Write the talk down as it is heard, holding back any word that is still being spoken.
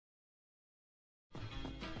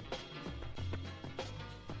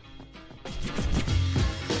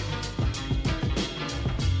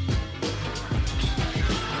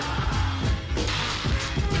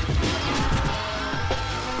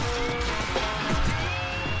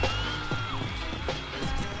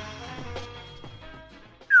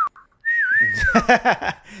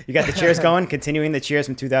You got the cheers going, continuing the cheers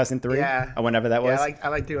from 2003 Yeah. or whenever that was. I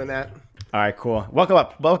like doing that. All right, cool.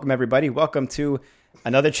 Welcome everybody. Welcome to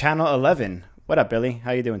another Channel 11. What up, Billy?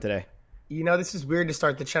 How you doing today? This is weird to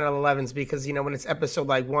start the Channel 11s because, when it's episode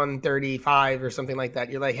like 135 or something like that,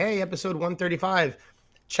 you're like, hey, episode 135,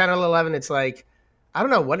 Channel 11. It's like, I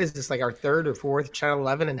don't know, what is this, like our third or fourth Channel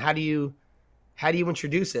 11? And how do you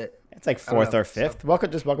introduce it? It's like fourth or fifth. Welcome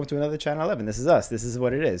to another Channel 11. This is us. This is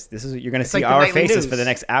what it is. This is you're going to see like our nightly faces news for the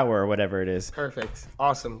next hour or whatever it is. Perfect.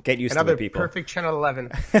 Awesome. Get used Another to it, people. Perfect Channel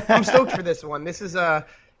 11. I'm stoked for this one. This is an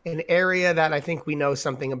area that I think we know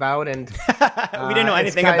something about, and We didn't know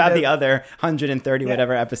anything about the other 130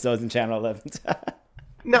 whatever episodes in Channel 11.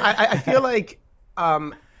 No, I feel like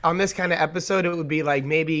on this kind of episode, it would be like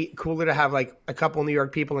maybe cooler to have like a couple New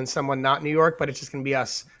York people and someone not New York, but it's just going to be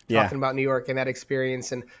us talking about New York and that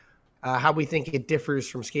experience and how we think it differs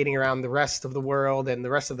from skating around the rest of the world and the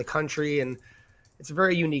rest of the country. And it's a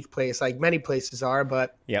very unique place, like many places are,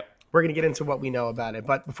 but Yep. we're going to get into what we know about it.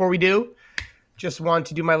 But before we do, just want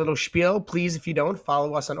to do my little spiel. Please, if you don't,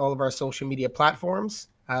 follow us on all of our social media platforms.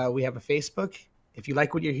 We have a Facebook. If you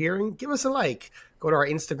like what you're hearing, give us a like. Go to our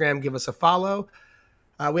Instagram, give us a follow.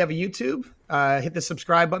 We have a YouTube. Hit the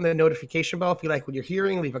subscribe button, the notification bell if you like what you're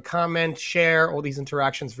hearing. Leave a comment, share. All these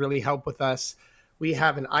interactions really help with us. We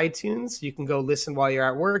have an iTunes. You can go listen while you're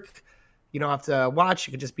at work. You don't have to watch.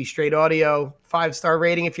 You could just be straight audio. 5-star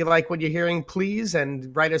rating if you like what you're hearing, please.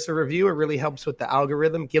 And write us a review. It really helps with the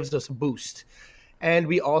algorithm, gives us a boost. And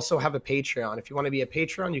we also have a Patreon. If you want to be a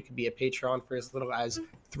Patreon, you can be a Patreon for as little as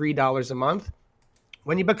 $3 a month.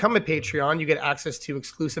 When you become a Patreon, you get access to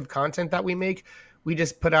exclusive content that we make. We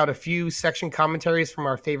just put out a few section commentaries from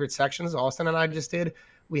our favorite sections. Austin and I just did.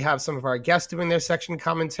 We have some of our guests doing their section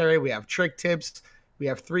commentary. We have trick tips. We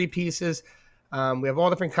have 3 pieces. We have all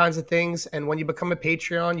different kinds of things. And when you become a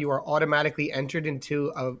Patreon, you are automatically entered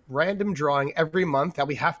into a random drawing every month that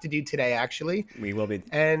we have to do today, actually. We will be.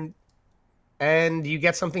 And you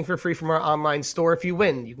get something for free from our online store if you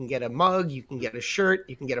win. You can get a mug. You can get a shirt.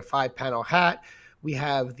 You can get a 5-panel hat. We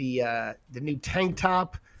have the new tank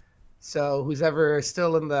top. So who's ever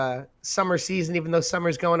still in the summer season, even though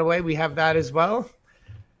summer's going away, we have that as well.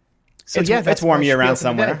 So It's warm year round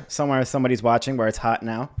spiel for today. somewhere somebody's watching where it's hot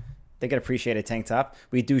now. They could appreciate a tank top.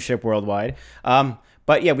 We do ship worldwide.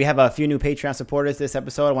 But yeah, we have a few new Patreon supporters this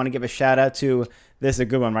episode. I want to give a shout out to, this is a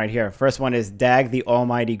good one right here. First one is Dag the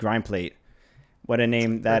Almighty Grindplate. What a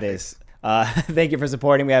name that is. Thank you for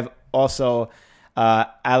supporting. We have also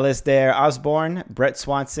Alistair Osborne, Brett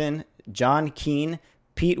Swanson, John Keane,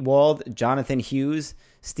 Pete Wald, Jonathan Hughes,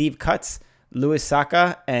 Steve Cutts, Louis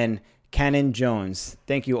Saka, and Cannon Jones.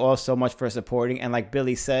 Thank you all so much for supporting. And like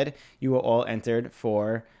Billy said, you were all entered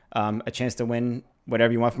for a chance to win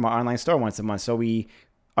whatever you want from our online store once a month. So we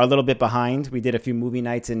are a little bit behind. We did a few movie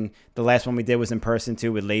nights, and the last one we did was in person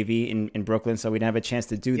too with Levy in Brooklyn. So we didn't have a chance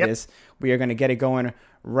to do this. We are going to get it going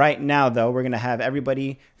right now, though. We're going to have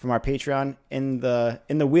everybody from our Patreon in the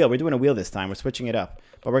wheel. We're doing a wheel this time. We're switching it up.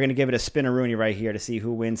 But we're going to give it a spin-a-rooney right here to see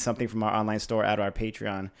who wins something from our online store out of our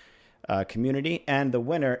Patreon community. And the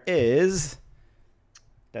winner is...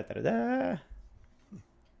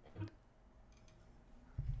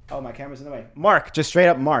 Oh, my camera's in the way. Mark. Just straight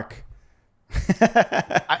up Mark.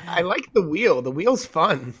 I like the wheel. The wheel's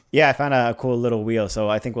fun. Yeah, I found a cool little wheel, so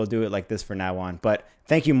I think we'll do it like this for now on. But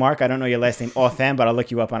thank you, Mark. I don't know your last name offhand, but I'll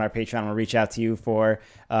look you up on our Patreon. I'll reach out to you for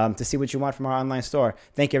to see what you want from our online store.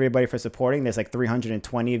 Thank you, everybody, for supporting. There's like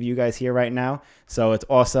 320 of you guys here right now, so it's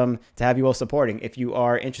awesome to have you all supporting. If you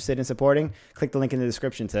are interested in supporting, click the link in the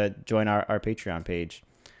description to join our Patreon page.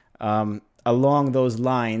 Along those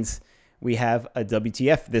lines, we have a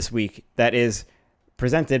WTF this week that is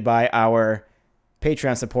presented by our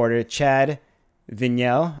Patreon supporter, Chad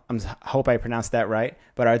Vignell. I hope I pronounced that right.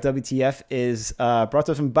 But our WTF is brought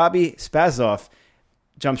to us from Bobby Spazoff,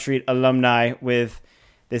 Jump Street alumni, with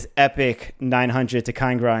this epic 900 to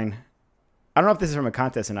kind grind. I don't know if this is from a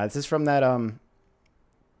contest or not. Is this from that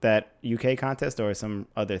UK contest or some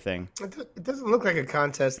other thing? It doesn't look like a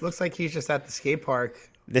contest. It looks like he's just at the skate park.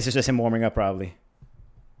 This is just him warming up, probably.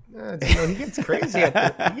 He gets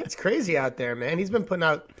crazy out there, man. He's been putting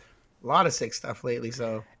out a lot of sick stuff lately,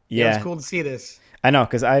 so it's cool to see this. I know,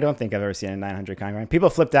 because I don't think I've ever seen a 900 kind grind. People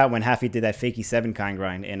flipped out when Haffy did that Fakey 7 kind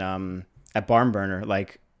grind in at Barn Burner,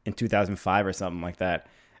 like in 2005 or something like that.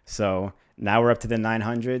 So now we're up to the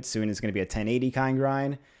 900. Soon it's going to be a 1080 kind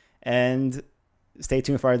grind, and stay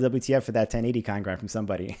tuned for our WTF for that 1080 kind grind from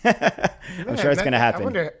somebody. I'm sure it's going to happen.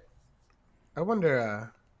 I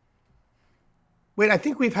wonder. Wait, I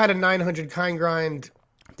think we've had a 900 kind grind.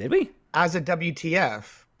 Did we? As a WTF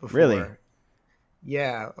before. Really?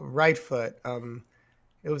 Yeah, right foot.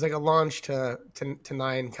 It was like a launch to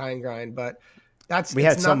nine kind grind, but that's We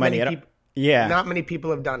it's had so not many. many people. Yeah, Not many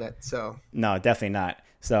people have done it. So no, definitely not.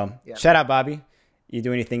 So yeah. shout out, Bobby. You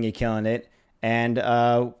do anything, you're killing it. And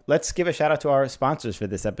let's give a shout out to our sponsors for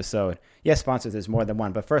this episode. Yes, sponsors, there's more than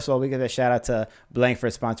one. But first of all, we give a shout out to Blank for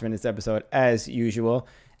sponsoring this episode as usual.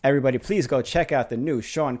 Everybody, please go check out the new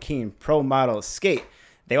Sean Keen Pro Model Skate.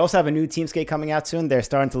 They also have a new team skate coming out soon. They're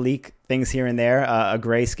starting to leak things here and there, a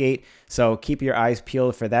gray skate. So keep your eyes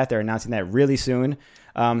peeled for that. They're announcing that really soon.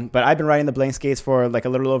 But I've been riding the Blank skates for like a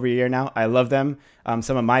little over a year now. I love them.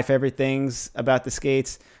 Some of my favorite things about the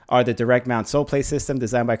skates are the direct mount sole plate system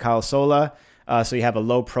designed by Kyle Sola. So you have a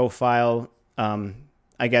low profile,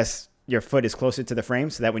 I guess your foot is closer to the frame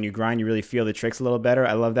so that when you grind, you really feel the tricks a little better.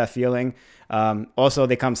 I love that feeling. Also,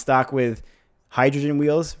 they come stock with hydrogen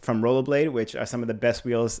wheels from Rollerblade, which are some of the best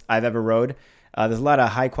wheels I've ever rode. There's a lot of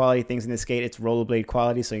high quality things in this skate. It's Rollerblade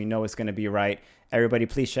quality, so you know it's going to be right. Everybody,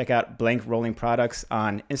 please check out Blank Rolling Products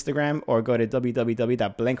on Instagram or go to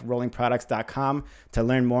www.blankrollingproducts.com to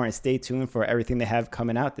learn more and stay tuned for everything they have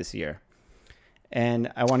coming out this year.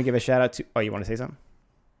 And I want to give a shout out to... Oh, you want to say something?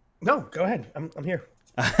 No, go ahead. I'm here.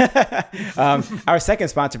 Our second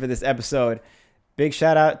sponsor for this episode, big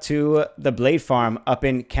shout out to the Blade Farm up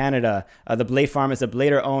in Canada. The Blade Farm is a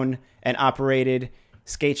Blader-owned and operated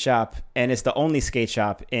skate shop, and it's the only skate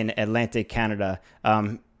shop in Atlantic Canada.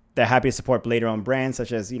 They're happy to support Blader-owned brands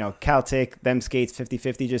such as, Caltic, Them Skates,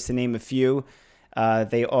 50/50, just to name a few.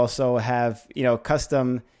 They also have,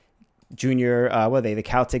 custom junior, the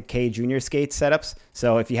Caltic K junior skate setups.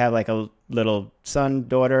 So if you have like a little son,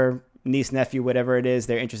 daughter, niece, nephew, whatever it is,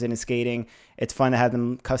 they're interested in skating, it's fun to have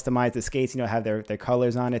them customize the skates, have their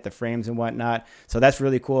colors on it, the frames and whatnot. So that's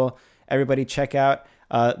really cool. Everybody check out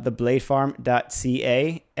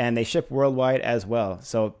thebladefarm.ca, and they ship worldwide as well.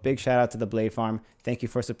 So big shout out to the Blade Farm. Thank you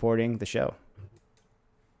for supporting the show.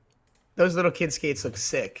 Those little kid skates look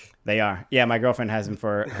sick. They are. Yeah, my girlfriend has them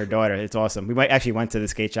for her daughter. It's awesome. We actually went to the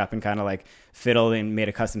skate shop and kind of like fiddled and made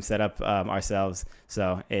a custom setup ourselves.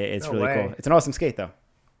 So it's No really way. cool. It's an awesome skate though.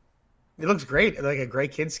 It looks great, like a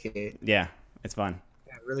great kid skate. Yeah, it's fun.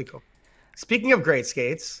 Yeah, really cool. Speaking of great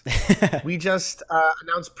skates, we just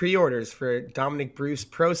announced pre-orders for Dominic Bruce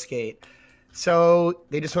Pro Skate. So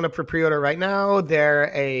they just went up for pre-order right now.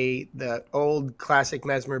 They're the old classic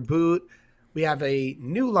Mesmer boot. We have a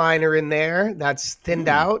new liner in there that's thinned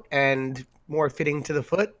out and more fitting to the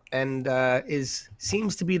foot, and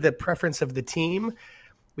seems to be the preference of the team.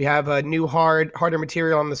 We have a new harder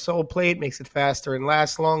material on the sole plate, makes it faster and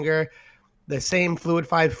lasts longer. The same Fluid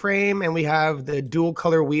 5 frame, and we have the dual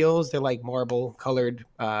color wheels. They're like marble colored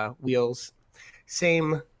wheels.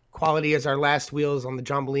 Same quality as our last wheels on the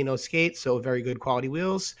John Bellino skate, so very good quality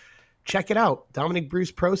wheels. Check it out. Dominic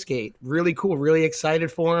Bruce Pro Skate. Really cool. Really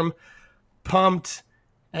excited for him. Pumped.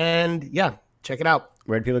 And yeah, check it out.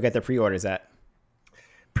 Where do people get their pre-orders at?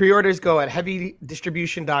 Pre-orders go at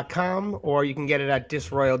heavydistribution.com, or you can get it at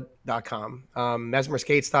disroyal.com.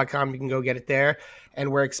 Mesmerskates.com, you can go get it there.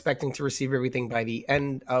 And we're expecting to receive everything by the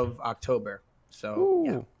end of October. So,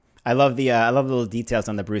 yeah. I love the little details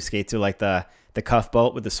on the Bruce skate too, like the cuff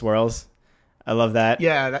bolt with the swirls. I love that.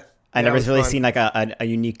 Yeah. I never really fun. seen like a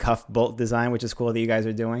unique cuff bolt design, which is cool that you guys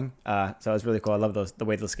are doing. So it's really cool. I love the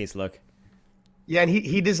way those skates look. Yeah, and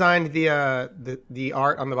he designed the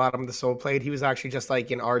art on the bottom of the sole plate. He was actually just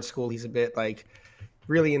like in art school. He's a bit like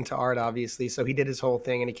really into art, obviously. So he did his whole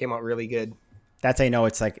thing, and he came out really good. That's how you know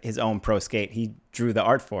it's like his own pro skate. He drew the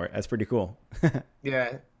art for it. That's pretty cool.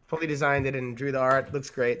 Yeah, fully designed it and drew the art. Looks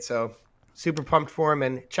great. So super pumped for him,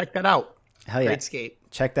 and check that out. Hell yeah. Great skate.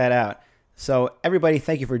 Check that out. So everybody,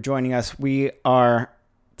 thank you for joining us. We are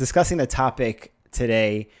discussing the topic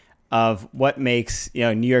today of what makes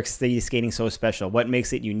New York City skating so special, what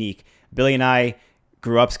makes it unique. Billy and I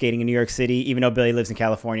grew up skating in New York City. Even though Billy lives in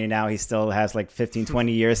California now, he still has like 15,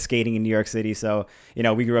 20 years skating in New York City. So,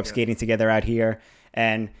 we grew up skating together out here.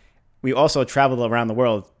 And we also traveled around the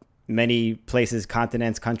world, many places,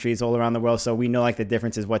 continents, countries all around the world. So we know like the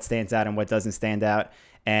differences, what stands out and what doesn't stand out.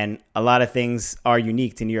 And a lot of things are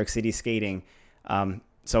unique to New York City skating.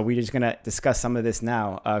 So we're just going to discuss some of this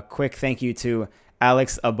now. A quick thank you to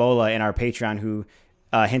Alex Abola in our Patreon who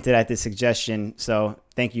hinted at this suggestion. So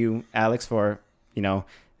thank you, Alex, for,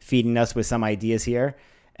 feeding us with some ideas here.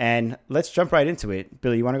 And let's jump right into it.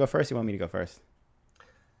 Billy, you want to go first? You want me to go first?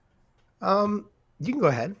 You can go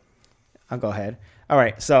ahead. I'll go ahead. All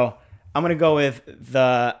right. So I'm going to go with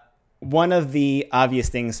one of the obvious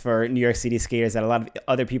things for New York City skaters that a lot of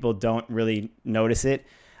other people don't really notice it,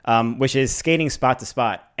 which is skating spot to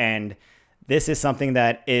spot. And this is something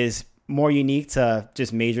that is more unique to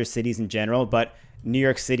just major cities in general, but New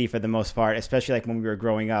York City for the most part, especially like when we were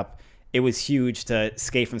growing up, it was huge to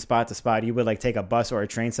skate from spot to spot. You would like take a bus or a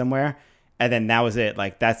train somewhere, and then that was it.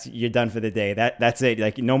 Like you're done for the day. That's it.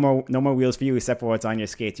 Like no more wheels for you except for what's on your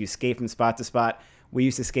skates. You skate from spot to spot. We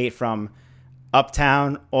used to skate from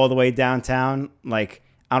uptown all the way downtown. Like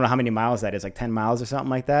I don't know how many miles that is, like 10 miles or something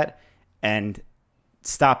like that, and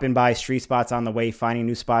stopping by street spots on the way, finding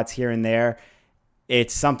new spots here and there.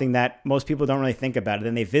 It's something that most people don't really think about.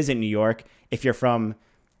 Then they visit New York. If you're from,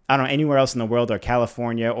 I don't know, anywhere else in the world or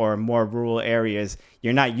California or more rural areas,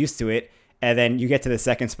 you're not used to it. And then you get to the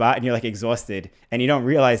second spot and you're like exhausted. And you don't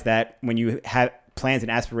realize that when you have plans and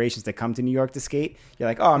aspirations to come to New York to skate, you're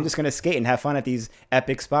like, oh, I'm just going to skate and have fun at these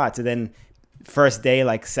epic spots. And then first day,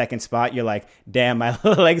 like second spot, you're like, damn, my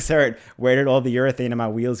legs hurt. Where did all the urethane in my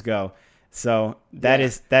wheels go? So that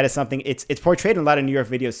is something. It's portrayed in a lot of New York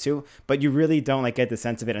videos too, but you really don't like get the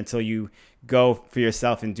sense of it until you go for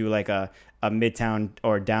yourself and do like a midtown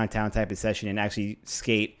or downtown type of session and actually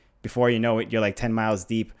skate. Before you know it, you're like 10 miles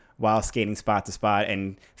deep while skating spot to spot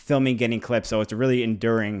and filming, getting clips. So it's a really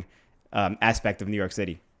enduring aspect of New York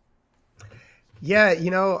City. Yeah,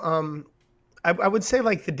 I would say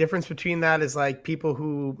like the difference between that is like people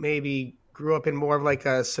who maybe grew up in more of like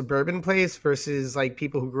a suburban place versus like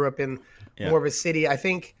people who grew up in more of a city. I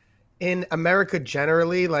think in America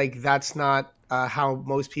generally, like that's not how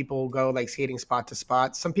most people go like skating spot to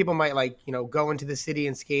spot. Some people might like, go into the city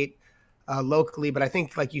and skate locally, but I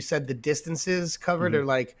think like you said, the distances covered are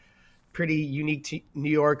like pretty unique to New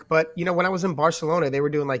York. But, when I was in Barcelona, they were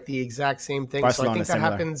doing like the exact same thing. Barcelona, so I think that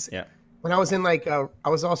similar. happens. Yeah. When I was in like, I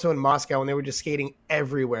was also in Moscow and they were just skating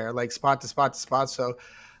everywhere, like spot to spot to spot. So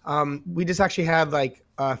we just actually had like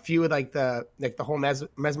a few of like the whole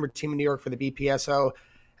Mesmer team in New York for the BPSO.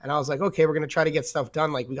 And I was like, okay, we're going to try to get stuff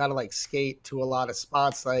done. Like we got to like skate to a lot of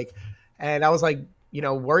spots. And I was like,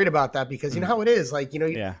 worried about that because you know how it is. Like,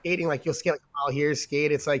 skating, like you'll skate like a mile here,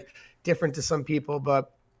 skate. It's like different to some people,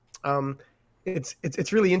 but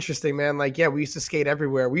it's really interesting, man. Like, yeah, we used to skate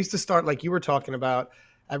everywhere. We used to start, like you were talking about,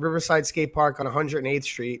 at Riverside Skate Park on 108th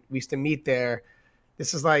Street. We used to meet there.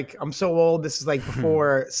 This is like, I'm so old. This is like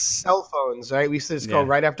before cell phones, right? We used to just go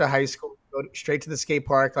right after high school, go straight to the skate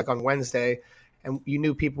park, like on Wednesday, and you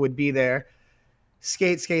knew people would be there.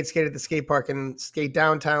 Skate at the skate park and skate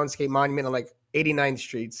downtown, skate Monument on like 89th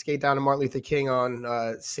Street, skate down to Martin Luther King on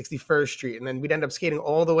 61st Street. And then we'd end up skating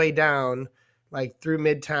all the way down, like through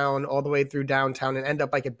Midtown, all the way through downtown and end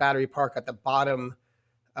up like at Battery Park at the bottom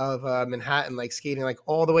of Manhattan, like skating like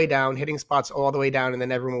all the way down, hitting spots all the way down, and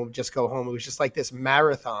then everyone would just go home. It was just like this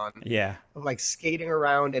marathon of like skating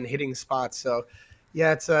around and hitting spots. So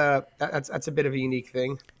yeah, that's a bit of a unique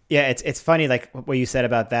thing. Yeah, it's funny like what you said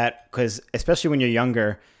about that, because especially when you're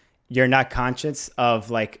younger, you're not conscious of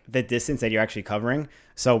like the distance that you're actually covering.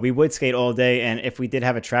 So we would skate all day, and if we did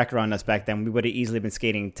have a tracker on us back then, we would have easily been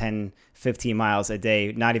skating 10, 15 miles a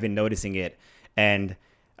day, not even noticing it. And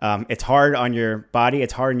it's hard on your body.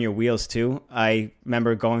 It's hard on your wheels too. I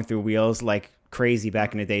remember going through wheels like crazy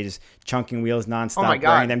back in the day, just chunking wheels nonstop,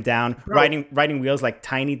 wearing them down, riding wheels like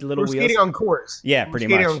tiny little wheels. Skating on course. Yeah, pretty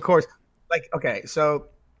skating much. On course. Like, okay, so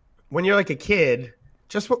when you're like a kid,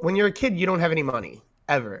 when you're a kid, you don't have any money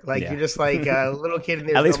ever. Like you're just like a little kid and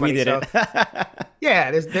there's At least no money. we did it. Yeah,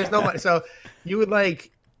 there's no money. So you would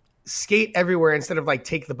like skate everywhere instead of like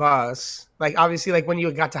take the bus. Like obviously like when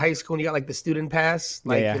you got to high school and you got like the student pass,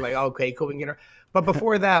 like you're like, okay, cool, we can get her. But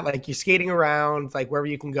before that, like you're skating around like wherever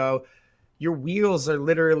you can go. Your wheels are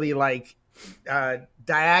literally like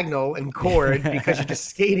diagonal and chord because you're just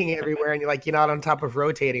skating everywhere and you're not on top of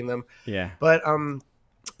rotating them. Yeah. But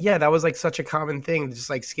yeah, that was like such a common thing, just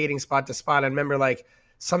like skating spot to spot. I remember like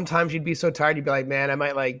sometimes you'd be so tired, you'd be like, man, I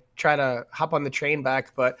might like try to hop on the train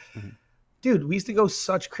back. But dude, we used to go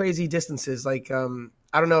such crazy distances. Like,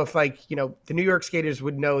 I don't know if like, the New York skaters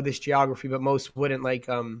would know this geography, but most wouldn't. Like,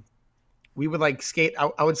 we would like skate.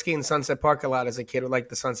 I would skate in Sunset Park a lot as a kid with like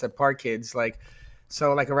the Sunset Park kids. Like,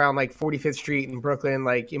 so like around like 45th Street in Brooklyn,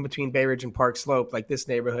 like in between Bay Ridge and Park Slope, like this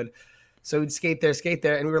neighborhood. So we'd skate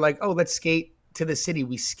there. And we were like, oh, let's skate to the city.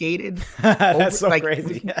 We skated. That's so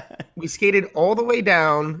crazy. We skated all the way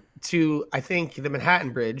down to, I think, the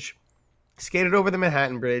Manhattan Bridge, skated over the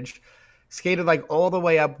Manhattan Bridge, skated like all the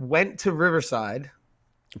way up, went to Riverside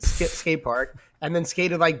skate park, and then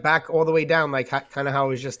skated like back all the way down, like kind of how I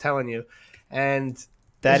was just telling you. And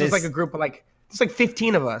that was like a group of like, it's like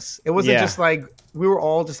 15 of us. It wasn't just like, we were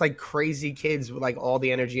all just like crazy kids with like all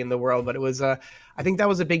the energy in the world. But it was, I think that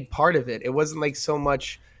was a big part of it. It wasn't like so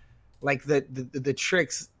much like the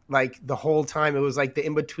tricks, like the whole time. It was like the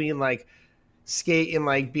in between, like skate and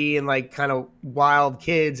like being like kind of wild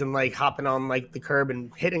kids and like hopping on like the curb and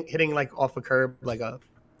hitting like off a curb like a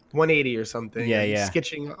 180 or something, Yeah, and yeah.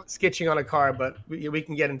 skitching on a car. But we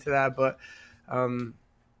can get into that. But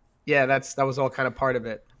yeah, that was all kind of part of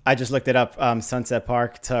it. I just looked it up. Sunset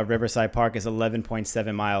Park to Riverside Park is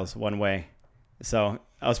 11.7 miles one way. So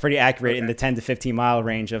I was pretty accurate in the 10 to 15 mile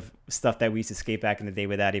range of stuff that we used to skate back in the day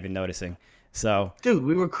without even noticing. So, Dude,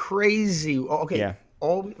 we were crazy. Okay, yeah.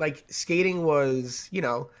 all like skating was,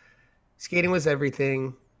 skating was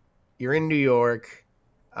everything. You're in New York.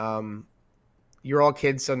 You're all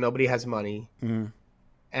kids, so nobody has money,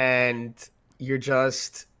 and you're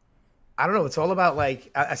just, I don't know. It's all about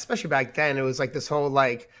like, especially back then, it was like this whole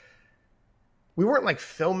like, we weren't like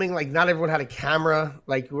filming, like not everyone had a camera.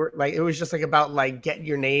 Like we're like, it was just like about like getting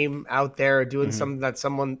your name out there, or doing something that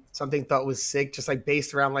something thought was sick, just like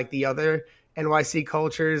based around like the other NYC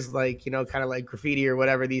cultures, like, kind of like graffiti or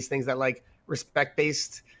whatever, these things that like respect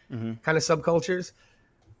based kind of subcultures.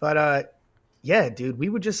 But yeah, dude,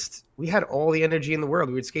 we had all the energy in the world.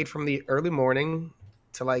 We would skate from the early morning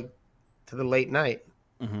to the late night,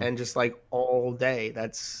 and just like all day.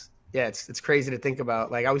 It's crazy to think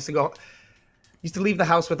about. Like I used to leave the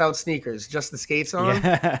house without sneakers, just the skates on,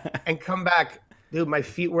 and come back. Dude, my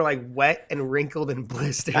feet were like wet and wrinkled and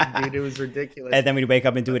blistered, dude. It was ridiculous. And then we'd wake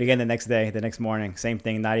up and do it again the next day, the next morning. Same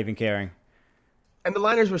thing, not even caring. And the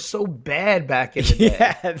liners were so bad back in the day.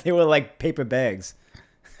 Yeah, they were like paper bags.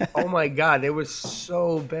 Oh my God, they were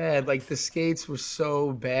so bad. Like the skates were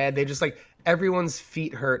so bad. They just like, everyone's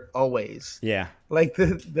feet hurt always. Yeah. Like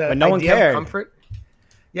the But no one idea of cared. comfort.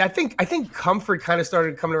 Yeah, I think comfort kind of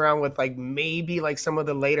started coming around with like maybe like some of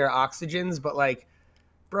the later oxygens, but like,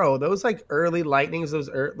 bro, those like early lightnings,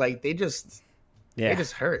 like they just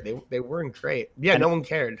hurt. They weren't great. Yeah, no one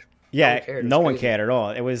cared. Yeah, no one crazy. cared at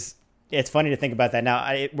all. It's funny to think about that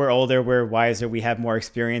now. We're older, we're wiser, we have more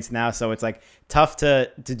experience now, so it's like tough to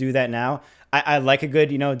do that now. I like a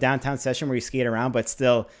good, downtown session where you skate around, but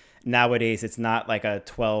still nowadays it's not like a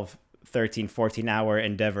 12, 13, 14 hour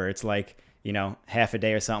endeavor. It's like, half a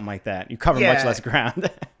day or something like that. You cover much less ground.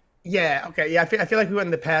 Yeah. Okay. Yeah. I feel like we went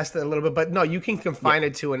in the past a little bit, but no, you can confine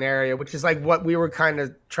it to an area, which is like what we were kind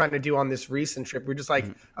of trying to do on this recent trip. We're just like,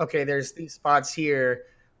 okay, there's these spots here.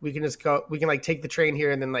 We can just go, we can like take the train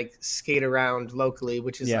here and then like skate around locally,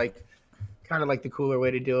 which is like kind of like the cooler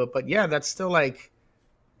way to do it. But yeah, that's still like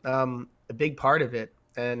a big part of it.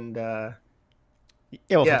 And For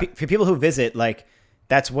people who visit, like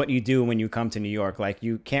that's what you do when you come to New York. Like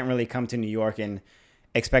you can't really come to New York and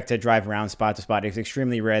expect to drive around spot to spot. It's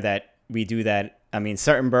extremely rare that we do that. I mean,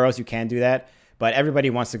 certain boroughs you can do that, but everybody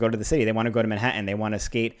wants to go to the city. They want to go to Manhattan. They want to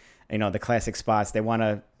skate, the classic spots. They want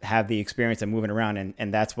to have the experience of moving around,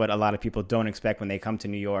 and that's what a lot of people don't expect when they come to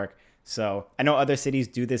New York. So I know other cities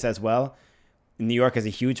do this as well. New York is a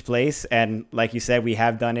huge place, and like you said, we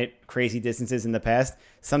have done it crazy distances in the past.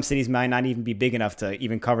 Some cities might not even be big enough to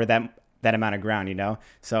even cover that amount of ground,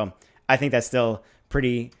 So I think that's still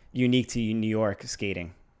pretty unique to New York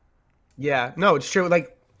skating. Yeah, no, it's true.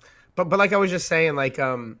 Like, but like I was just saying, like,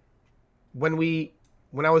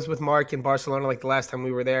 when I was with Mark in Barcelona, like the last time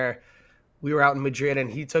we were there, we were out in Madrid,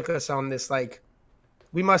 and he took us on this like,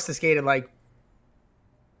 we must have skated like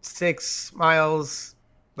 6 miles,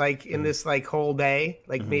 like in this like whole day,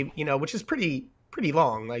 like maybe which is pretty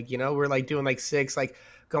long. Like we're like doing like 6, like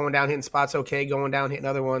going down hitting spots, okay, going down hitting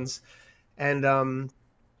other ones, and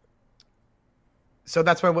so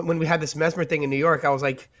that's why when we had this Mesmer thing in New York, I was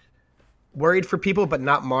like worried for people, but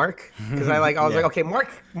not Mark, because I was like, okay,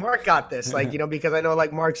 Mark got this, like because I know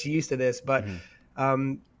like Mark's used to this, but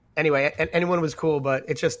anyway, and anyone was cool, but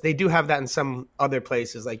it's just they do have that in some other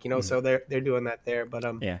places, like so they're doing that there, but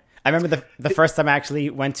yeah, I remember the first time I actually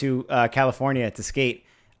went to California to skate,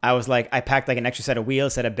 I was like, I packed like an extra set of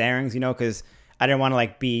wheels, set of bearings, because I didn't want to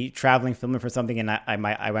like be traveling, filming for something, and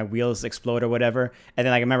my wheels explode or whatever. And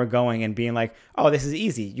then like, I remember going and being like, "Oh, this is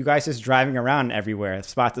easy. You guys just driving around everywhere,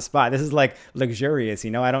 spot to spot. This is like luxurious,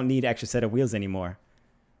 I don't need extra set of wheels anymore."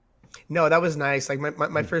 No, that was nice. Like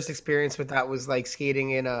my first experience with that was like skating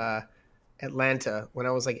in Atlanta when I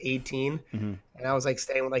was like 18, and I was like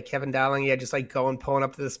staying with like Kevin Dowling. Yeah, just like pulling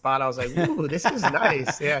up to the spot. I was like, "Ooh, this is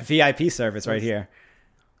nice." Yeah, VIP service right here.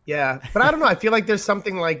 Yeah, but I don't know. I feel like there's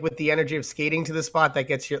something like with the energy of skating to the spot that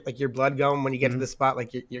gets your blood going when you get to the spot.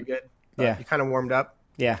 Like you're good. You're kind of warmed up.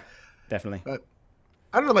 Yeah, definitely. But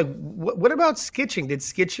I don't know. Like, what about skitching?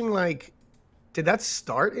 Did that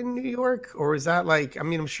start in New York, or is that like? I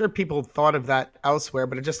mean, I'm sure people thought of that elsewhere,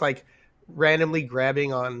 but it just like randomly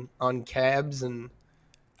grabbing on cabs, and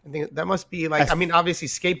I think that must be like. I mean, obviously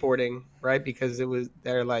skateboarding, right? Because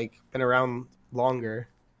they're like been around longer.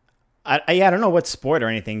 I don't know what sport or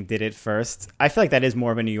anything did it first. I feel like that is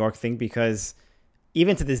more of a New York thing because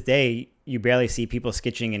even to this day, you barely see people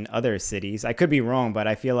skitching in other cities. I could be wrong, but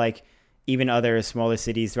I feel like even other smaller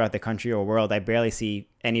cities throughout the country or world, I barely see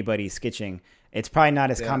anybody skitching. It's probably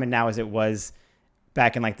not as common now as it was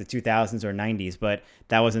back in like the 2000s or 90s, but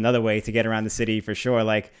that was another way to get around the city for sure.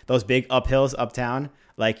 Like those big uphills uptown,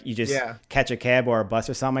 like you just catch a cab or a bus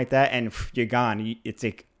or something like that and you're gone. It's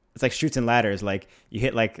like Chutes and Ladders. Like you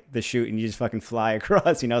hit like the chute and you just fucking fly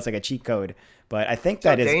across, it's like a cheat code. But I think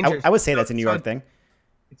that is, I would say that's a New York thing.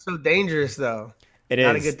 It's so dangerous though. It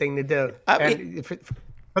Not is a good thing to do.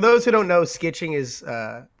 For those who don't know, skitching is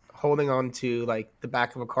holding on to like the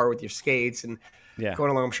back of a car with your skates and going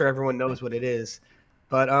along. I'm sure everyone knows what it is.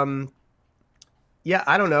 But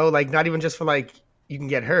I don't know, like not even just for like you can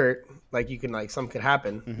get hurt, like you can like something could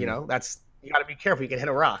happen, that's you got to be careful. You can hit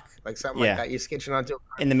a rock, like something like that. You're sketching onto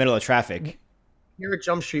in the middle of traffic. Here at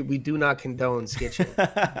Jump Street, we do not condone sketching,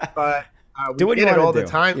 but we do what did you it all do. the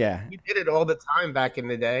time. Yeah, we did it all the time back in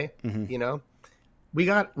the day. We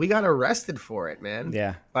got arrested for it, man.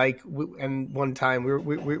 Yeah, like and one time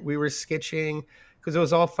we were sketching because it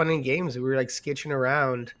was all fun and games. We were like sketching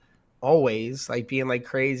around. Always like being like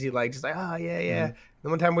crazy, like just like And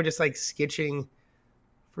one time we're just like sketching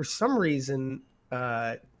for some reason,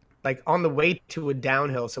 like on the way to a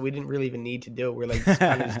downhill, so we didn't really even need to do it. We're like just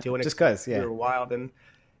kind of just doing it just because we were wild. And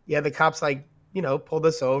the cops like pulled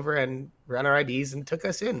us over and ran our IDs and took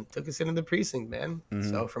us into the precinct, man.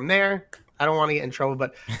 So from there, I don't want to get in trouble,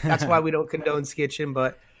 but that's why we don't condone sketching.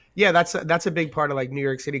 But that's a big part of like New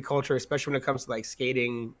York City culture, especially when it comes to like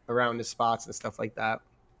skating around the spots and stuff like that.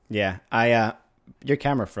 Yeah, your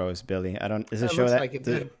camera froze, Billy. Does it show that? Like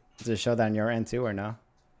does it show that on your end too, or no?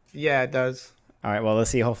 Yeah, it does. All right, well, let's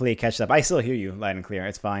see. Hopefully it catches up. I still hear you loud and clear.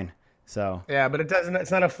 It's fine. So yeah, but it doesn't.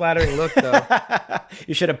 It's not a flattering look, though.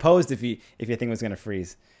 You should have posed if your thing was gonna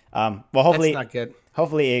freeze. Well, hopefully, that's not good.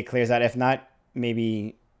 Hopefully it clears out. If not,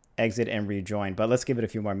 maybe exit and rejoin. But let's give it a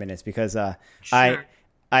few more minutes because sure. I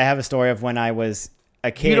have a story of when I was a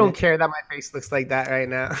kid. You don't care that my face looks like that right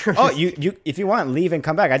now. Oh, you if you want, leave and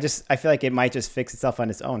come back. I feel like it might just fix itself on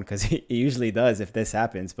its own because it usually does if this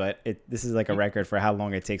happens. But this is like a record for how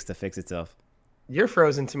long it takes to fix itself. You're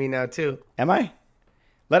frozen to me now too. Am I?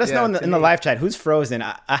 Let us know in the live chat who's frozen.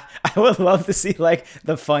 I would love to see like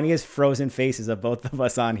the funniest frozen faces of both of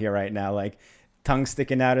us on here right now, like tongue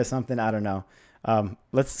sticking out or something. I don't know.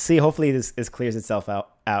 Let's see. Hopefully this clears itself out.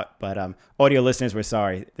 But audio listeners, we're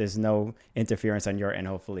sorry. There's no interference on your end,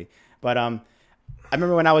 hopefully. But I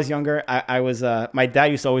remember when I was younger, I was my dad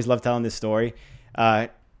used to always love telling this story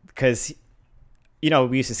because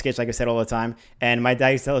we used to sketch, like I said, all the time. And my dad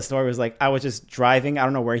used to tell a story. It was like I was just driving. I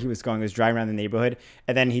don't know where he was going. He was driving around the neighborhood,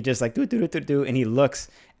 and then he just like do, and he looks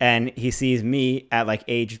and he sees me at like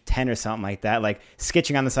age 10 or something like that, like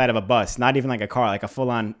sketching on the side of a bus, not even like a car, like a full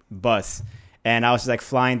on bus. And I was just like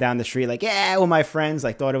flying down the street, like, with my friends,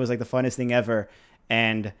 like thought it was like the funnest thing ever.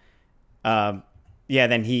 And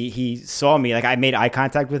then he saw me, like I made eye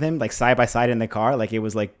contact with him, like side by side in the car, like it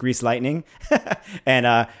was like grease lightning. And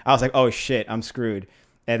I was like, oh shit, I'm screwed.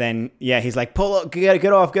 And then, he's like, pull up, get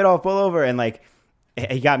off, pull over. And like,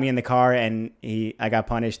 he got me in the car and I got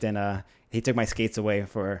punished and he took my skates away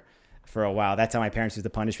for a while. That's how my parents used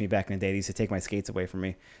to punish me back in the day. They used to take my skates away from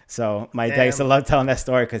me. So my dad used to love telling that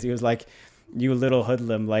story because he was like, you little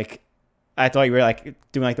hoodlum, like I thought you were like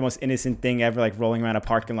doing like the most innocent thing ever, like rolling around a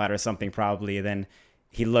parking lot or something probably. And then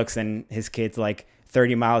he looks and his kid's like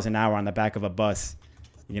 30 miles an hour on the back of a bus,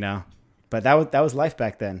 But that was life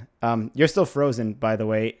back then. You're still frozen, by the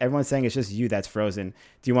way. Everyone's saying it's just you that's frozen.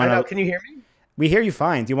 Do you want to? Can you hear me? We hear you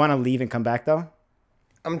fine. Do you want to leave and come back though?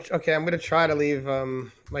 I'm gonna try to leave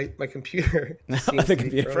my computer. The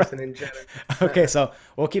computer frozen in general. Okay, so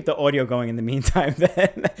we'll keep the audio going in the meantime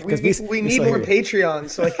then. We need more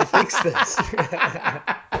Patreons so I can fix this.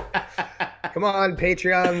 Come on,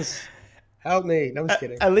 Patreons. Help me. No, I'm just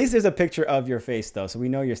kidding. At least there's a picture of your face though, so we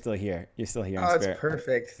know you're still here. You're still here. Oh, it's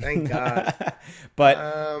perfect. Thank God. But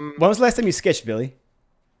when was the last time you sketched, Billy?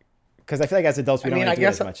 Because I feel like as adults we don't really do it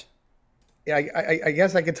as much. Yeah, I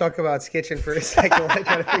guess I could talk about sketching for a second while I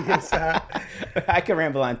try to figure this out. I can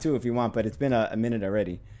ramble on too if you want, but it's been a minute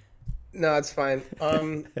already. No, it's fine.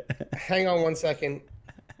 Hang on one second.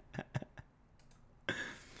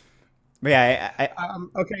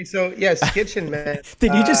 Okay, so sketching, man.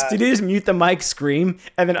 Did you just mute the mic, scream,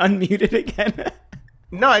 and then unmute it again?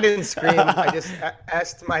 No, I didn't scream. I just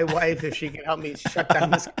asked my wife if she could help me shut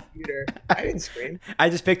down this computer. I didn't scream. I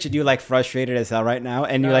just pictured you like frustrated as hell right now,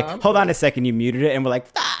 and you're like, hold on a second, you muted it, and we're like,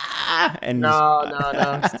 and no,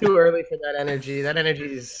 it's too early for that energy. That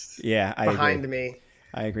energy is behind me.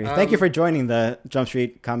 I agree. Thank you for joining the Jump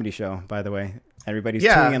Street Comedy Show, by the way. Everybody's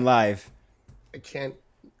Yeah. tuning in live. I can't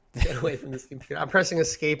get away from this computer. I'm pressing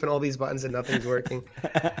escape and all these buttons and nothing's working.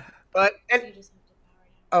 But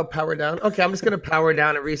power down. Okay, I'm just gonna power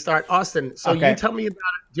down and restart. Austin, so Okay. you tell me about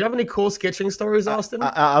it. Do you have any cool sketching stories, Austin?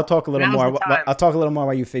 I'll talk a little Now's more. the time. I'll talk a little more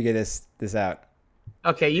while you figure this out.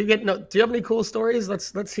 Okay, do you have any cool stories?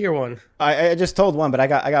 Let's hear one. I just told one, but I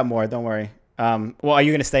got more. Don't worry. Well, are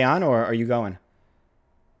you gonna stay on or are you going?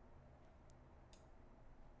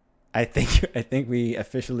 I think we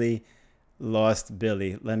officially lost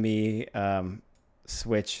Billy. Let me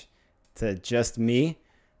switch to just me.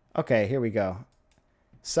 Okay, here we go.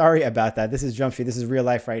 Sorry about that. This is Jump Street. This is real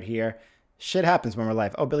life right here. Shit happens when we're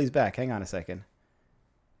live. Oh, Billy's back. Hang on a second.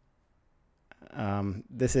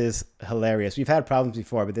 This is hilarious. We've had problems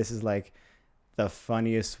before, but this is like the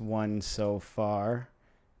funniest one so far.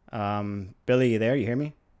 Billy, you there? You hear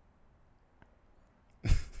me?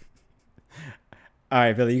 All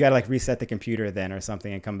right, Billy, you got to like reset the computer then or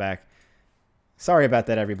something and come back. Sorry about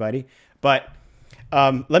that, everybody. But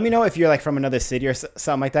let me know if you're like from another city or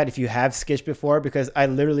something like that, if you have sketched before, because I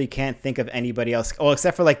literally can't think of anybody else. Oh,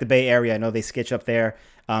 except for like the Bay Area. I know they sketch up there.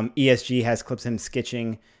 ESG has clips of him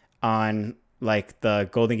sketching on like the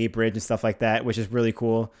Golden Gate Bridge and stuff like that, which is really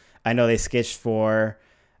cool. I know they sketched for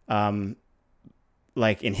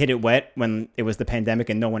like in Hit It Wet when it was the pandemic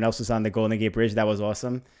and no one else was on the Golden Gate Bridge. That was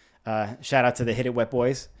awesome. Shout out to the Hit It Wet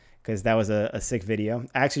boys, because that was a sick video.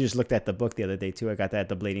 I actually just looked at the book the other day too. I got that at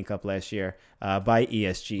the Blading Cup last year by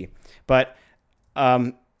ESG. But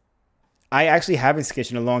I actually haven't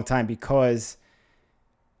sketched in a long time because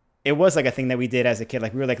it was like a thing that we did as a kid.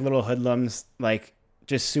 Like we were like little hoodlums, like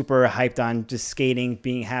just super hyped on just skating,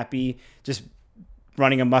 being happy, just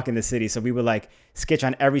running amok in the city. So we would like sketch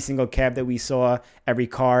on every single cab that we saw, every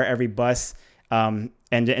car, every bus, and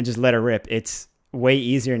just let it rip. It's way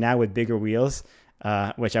easier now with bigger wheels.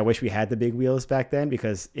 Which I wish we had the big wheels back then,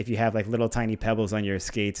 because if you have like little tiny pebbles on your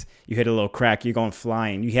skates, you hit a little crack, you're going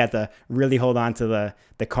flying. You had to really hold on to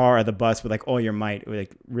the car or the bus with like all your might,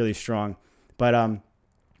 like really strong. But I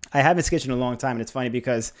haven't sketched in a long time, and it's funny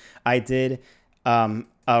because I did a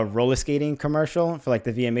roller skating commercial for like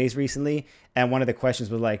the VMAs recently, and one of the questions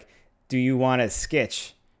was like, "Do you want to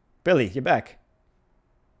sketch?" Billy, you're back.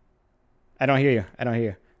 I don't hear you.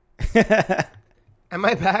 Am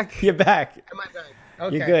I back? You're back. Am I back?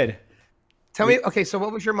 Okay. You're good. Tell me. Okay, so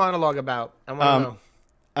what was your monologue about? I want to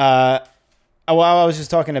know. Well, I was just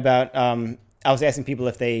talking about, I was asking people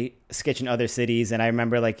if they sketch in other cities, and I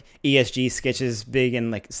remember like ESG sketches big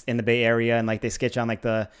in like in the Bay Area, and like they sketch on like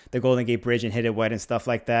the Golden Gate Bridge and Hit It Wet and stuff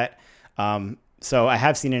like that. So I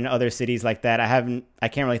have seen it in other cities like that. I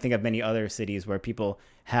can't really think of many other cities where people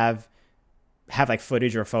have like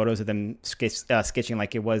footage or photos of them sketching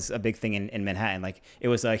like it was a big thing in Manhattan. Like it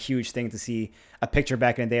was a huge thing to see a picture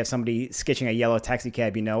back in the day of somebody sketching a yellow taxi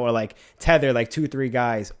cab, or like Tether, like 2-3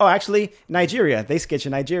 guys. Oh, actually Nigeria, they sketch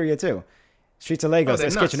in Nigeria too. Streets of Lagos, they're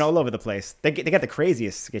sketching all over the place. They got the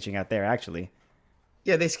craziest sketching out there, actually.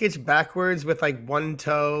 Yeah, they sketch backwards with like one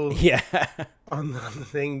toe. Yeah. on the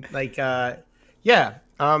thing, like yeah.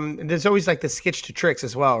 There's always like the sketch to tricks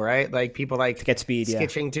as well, right? Like people like to get speed,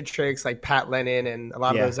 sketching to tricks, like Pat Lennon and a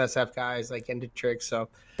lot of those SF guys like into tricks. So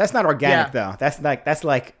that's not organic though. That's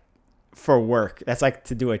like for work. That's like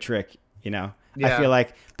to do a trick, I feel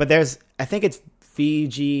like, but I think it's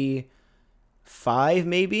VG5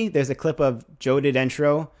 maybe. There's a clip of Joe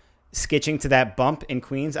DiDentro sketching to that bump in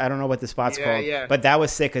Queens. I don't know what the spot's called, but that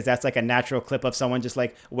was sick because that's like a natural clip of someone just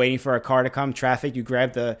like waiting for a car to come. Traffic, you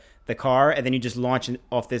grab the car and then you just launch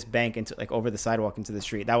off this bank into like over the sidewalk into the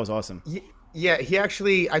street. That was awesome. Yeah,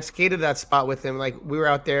 I've skated that spot with him. Like we were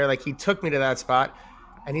out there, like he took me to that spot,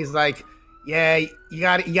 and he's like, "Yeah, you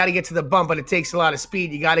got to get to the bump, but it takes a lot of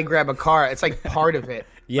speed. You got to grab a car. It's like part of it.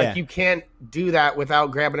 Yeah, like you can't do that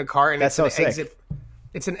without grabbing a car. And that's it's so an sick. exit.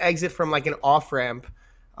 It's an exit from like an off ramp,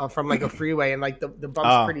 from like a freeway, and like the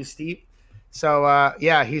bump's pretty steep. So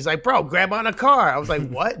he's like, "Bro, grab on a car." I was like,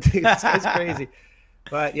 "What? Dude, it's crazy."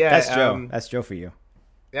 But yeah, that's Joe. That's Joe for you.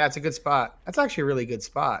 Yeah, it's a good spot. That's actually a really good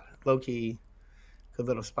spot. Low key, good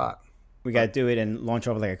little spot. We got to do it and launch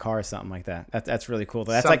over like a car or something like that. That's really cool.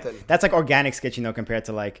 That's something. that's like organic sketching though, compared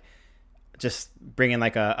to like just bringing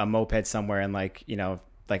like a moped somewhere and like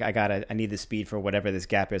like I need the speed for whatever this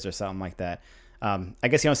gap is or something like that. I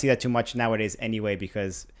guess you don't see that too much nowadays anyway,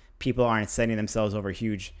 because people aren't setting themselves over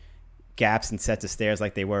huge gaps and sets of stairs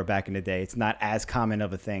like they were back in the day. It's not as common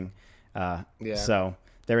of a thing. So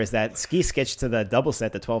there is that ski sketch to the double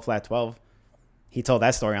set, the 12 flat 12. He told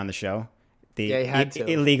that story on the show. He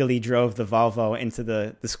illegally drove the Volvo into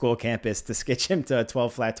the school campus to sketch him to a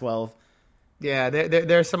 12 flat 12. Yeah,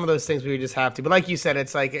 there are some of those things where you just have to. But like you said,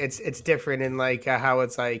 it's like it's different in like how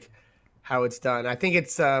it's done. I think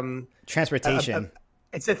a, Transportation.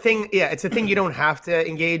 it's a thing. Yeah, it's a thing you don't have to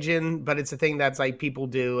engage in, but it's a thing that's like people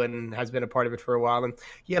do and has been a part of it for a while. And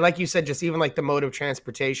yeah, like you said, just even like the mode of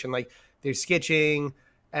transportation, like there's skitching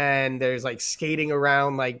and there's like skating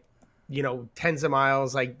around like tens of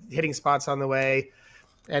miles, like hitting spots on the way.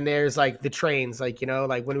 And there's like the trains, like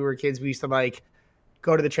like when we were kids, we used to like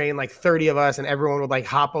go to the train, like 30 of us, and everyone would like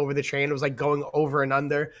hop over the train. It was like going over and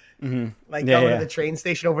under, Hmm. like Yeah, going to yeah. the train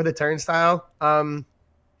station over the turnstile. And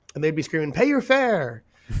they'd be screaming, "Pay your fare!"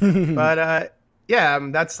 But yeah,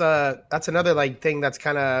 that's another like thing that's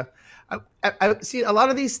kind of. I see a lot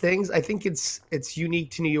of these things. I think it's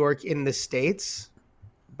unique to New York in the States,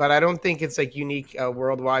 but I don't think it's like unique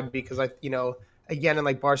worldwide because again in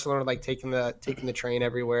like Barcelona, like taking the train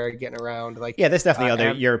everywhere, getting around. Like Yeah, there's definitely other I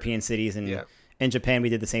have, European cities, and yeah, in Japan we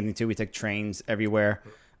did the same thing too. We took trains everywhere.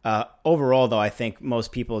 Overall, though, I think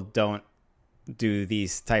most people don't do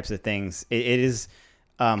these types of things. It is,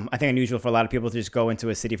 I think, unusual for a lot of people to just go into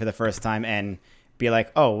a city for the first time and be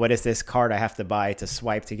like, "Oh, what is this card I have to buy to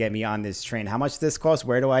swipe to get me on this train? How much does this cost?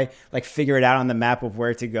 Where do I like figure it out on the map of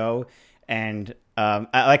where to go?" And I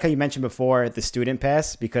like how you mentioned before the student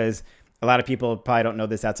pass, because a lot of people probably don't know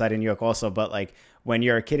this outside of New York also, but like when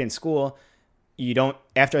you're a kid in school, you don't,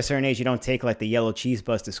 after a certain age, you don't take like the yellow cheese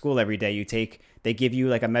bus to school every day. They give you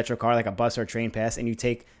like a metro card, like a bus or train pass, and you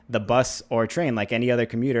take the bus or train like any other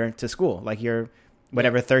commuter to school, like you're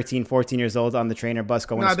whatever 13, 14 years old on the train or bus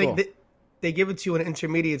going to no, school. they give it to you in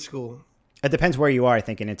intermediate school. It depends where you are, I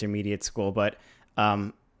think, in intermediate school, but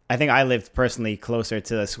I think I lived personally closer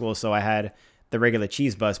to the school, so I had the regular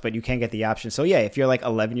cheese bus, but you can't get the option. So yeah, if you're like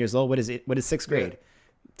 11 years old, what is sixth grade?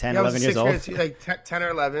 10, Yeah, I was 11 in years sixth old? grade, so, like 10 or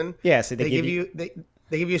 11. Yeah, so They give you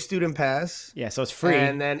they give you a student pass, yeah, so it's free.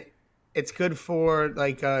 and then it's good for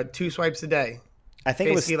like 2 swipes a day. I think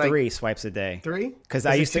it was Basically, like 3 swipes a day. three, Because is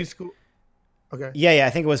I it used to, two school? Okay. yeah, I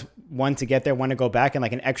think it was one to get there, one to go back, and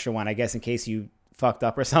like an extra one, I guess, in case you fucked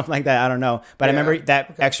up or something like that. I don't know, but I Yeah. remember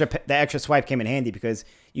that Okay. extra swipe came in handy because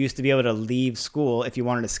you used to be able to leave school if you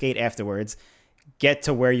wanted to skate afterwards, get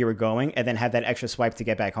to where you were going, and then have that extra swipe to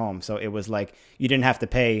get back home. So it was like you didn't have to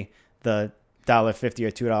pay the $1.50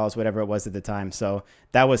 or $2, whatever it was at the time. So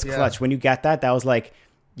that was Yeah. clutch. When you got that, that was like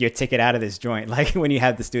your ticket out of this joint. Like when you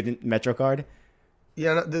had the student Metro card.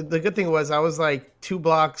 Yeah. No, the good thing was I was like 2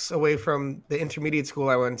 blocks away from the intermediate school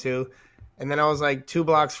I went to, and then I was like 2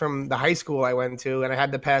 blocks from the high school I went to, and I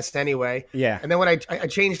had the pass anyway. Yeah. And then when I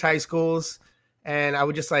changed high schools, and I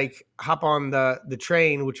would just like hop on the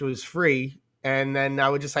train, which was free, and then I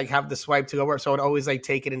would just like have the swipe to go work. So I'd always like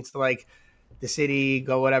take it into like the city,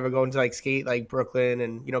 go into like skate like Brooklyn,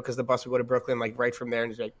 and because the bus would go to Brooklyn like right from there,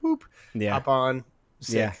 and just like boop, Yeah. hop on.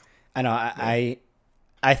 Sick. Yeah. I know.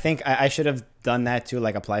 I think I should have done that to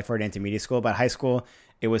like apply for an intermediate school, but high school,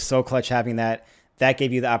 it was so clutch having that. That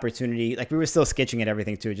gave you the opportunity. Like we were still sketching at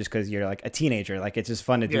everything too, just because you're like a teenager. Like it's just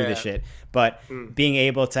fun to do Yeah. this shit. But being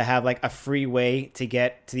able to have like a free way to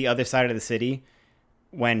get to the other side of the city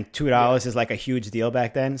when $2 is like a huge deal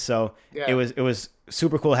back then. So Yeah. it was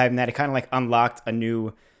super cool having that. It kind of like unlocked a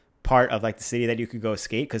new part of like the city that you could go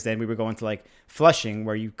skate, because then we were going to like Flushing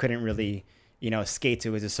where you couldn't really skate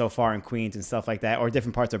to because it's so far in Queens and stuff like that, or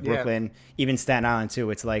different parts of Yeah. Brooklyn, even Staten Island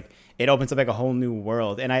too. It's like it opens up like a whole new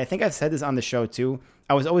world. And I think I've said this on the show too.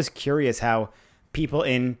 I was always curious how people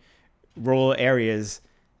in rural areas,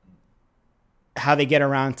 how they get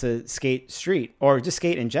around to skate street or just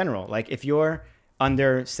skate in general. Like if you're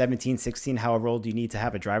under 17, 16, however old you need to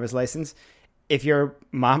have a driver's license, if your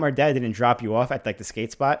mom or dad didn't drop you off at like the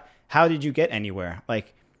skate spot, how did you get anywhere?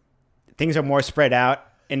 Like things are more spread out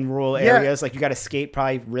in rural Yeah. areas. Like you got to skate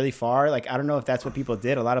probably really far. Like I don't know if that's what people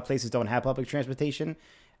did. A lot of places don't have public transportation.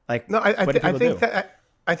 Like No, what do I people think do?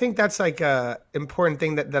 I think that's like a important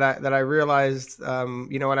thing that I realized.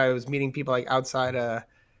 When I was meeting people like outside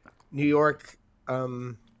New York,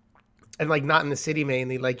 and like not in the city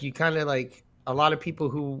mainly. Like you kind of like a lot of people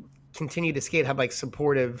who continue to skate have like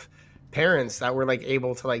supportive parents that were like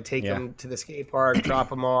able to like take Yeah. them to the skate park, drop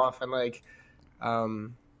them off, and like.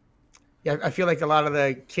 Yeah, I feel like a lot of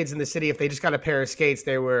the kids in the city, if they just got a pair of skates,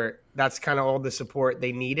 that's kind of all the support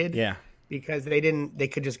they needed. Yeah. Because they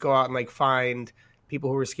could just go out and like find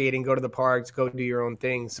people who were skating, go to the parks, go do your own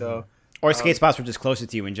thing. So Or skate spots were just closer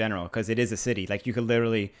to you in general because it is a city. Like you could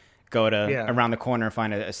literally go to Yeah. around the corner and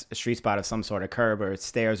find a street spot of some sort, of curb or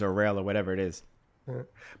stairs or rail or whatever it is.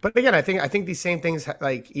 but again, I think these same things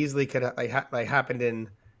like easily could like happened in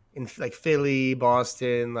like Philly,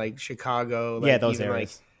 Boston, like Chicago, like Yeah, those even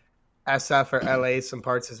areas. like SF or LA, some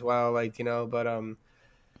parts as well, like but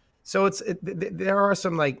So there are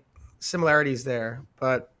some like similarities there,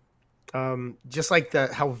 but just like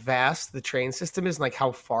how vast the train system is, and like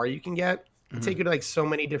how far you can get, it take you to like so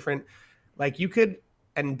many different, like you could.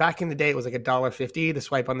 And back in the day, it was like $1.50 to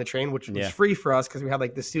swipe on the train, which was free for us because we had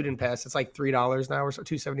like the student pass. It's like $3 now or so,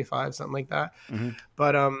 $2.75, something like that.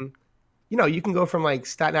 But you know, you can go from like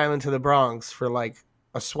Staten Island to the Bronx for like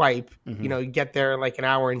a swipe. You know, you get there in like an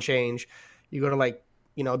hour and change. You go to like,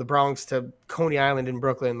 you know, the Bronx to Coney Island in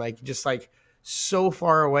Brooklyn, like just like so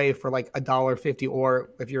far away for like $1.50, or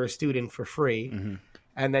if you're a student for free.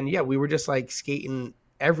 And then we were just like skating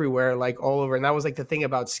everywhere, like all over. And that was like the thing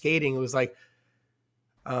about skating. It was like,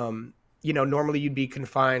 you know, normally you'd be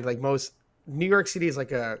confined. Like most New York City is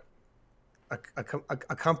like a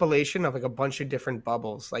compilation of like a bunch of different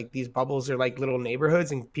bubbles. Like these bubbles are like little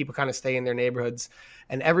neighborhoods, and people kind of stay in their neighborhoods,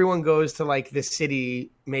 and everyone goes to like the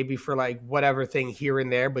city maybe for like whatever thing here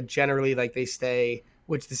and there, but generally like they stay,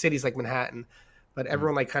 which the city's like Manhattan, but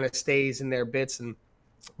everyone like kind of stays in their bits. And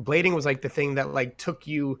blading was like the thing that like took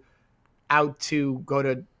you out to go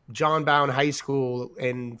to John Bowne High School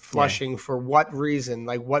in Flushing for what reason?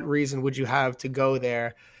 Like what reason would you have to go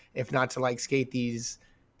there if not to like skate these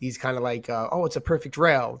kind of like, oh, it's a perfect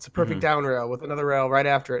rail. It's a perfect down rail with another rail right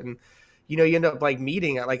after it. And, you know, you end up like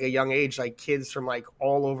meeting at like a young age, like kids from like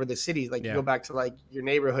all over the city. Like you go back to like your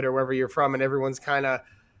neighborhood or wherever you're from, and everyone's kind of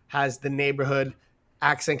has the neighborhood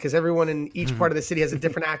accent because everyone in each part of the city has a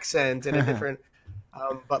different accent and a different,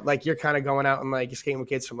 but like you're kind of going out and like you're skating with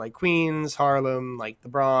kids from like Queens, Harlem, like the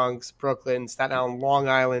Bronx, Brooklyn, Staten Island, Long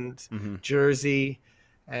Island, Jersey.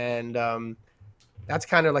 And, that's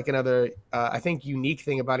kind of like another, I think, unique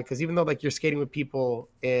thing about it. Because even though like you're skating with people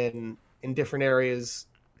in different areas,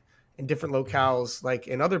 in different locales, like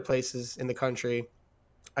in other places in the country,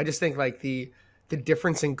 I just think like the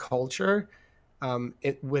difference in culture,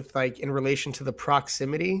 with like in relation to the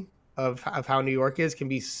proximity of how New York is, can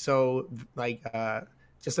be so like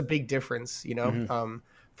just a big difference, you know,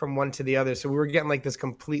 from one to the other. So we were getting like this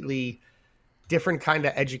completely different kind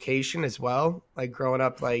of education as well, like growing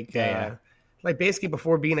up, like. Like basically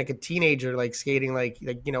before being like a teenager, like skating, like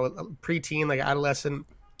you know, preteen, like adolescent,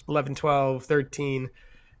 11, 12, 13,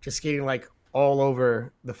 just skating like all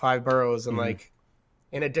over the 5 boroughs and like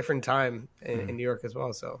in a different time in New York as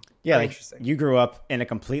well. So like you grew up in a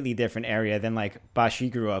completely different area than like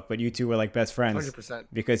Bashi grew up, but you two were like best friends 100%.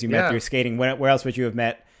 Because you met through skating. Where else would you have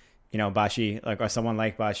met, you know, Bashi, like, or someone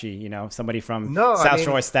like Bashi, you know, somebody from South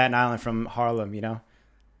Shore, Staten Island, from Harlem, you know?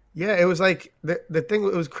 Yeah, it was like the thing.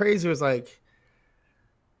 It was crazy. It was like.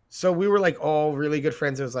 So we were like all really good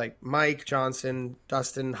friends. It was like Mike Johnson,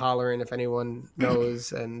 Dustin Holleran, if anyone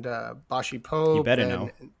knows, and Bashi Pope. You better know.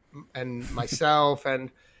 And myself,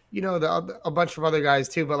 and you know a bunch of other guys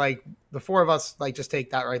too. But like the 4 of us, like just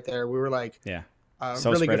take that right there. We were like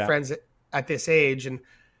so really good friends at this age. And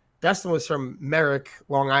Dustin was from Merrick,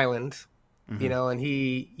 Long Island, you know, and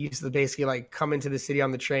he used to basically like come into the city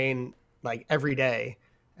on the train like every day.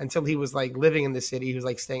 Until he was like living in the city. He was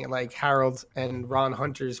like staying at like Harold and Ron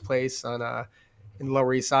Hunter's place on in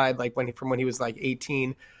Lower East Side, like from when he was like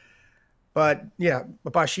 18. But yeah,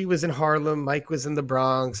 Bashi was in Harlem, Mike was in the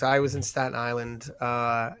Bronx, I was in Staten Island,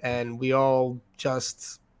 and we all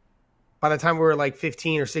just, by the time we were like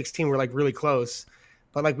 15 or 16, we were like really close.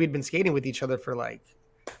 But like we'd been skating with each other for like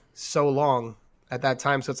so long at that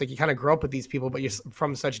time. So it's like you kind of grow up with these people, but you're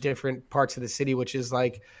from such different parts of the city, which is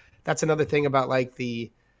like, that's another thing about like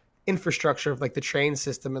the infrastructure of like the train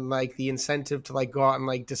system and like the incentive to like go out and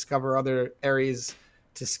like discover other areas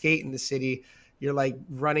to skate in the city. You're like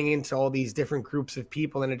running into all these different groups of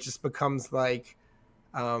people, and it just becomes like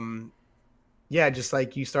just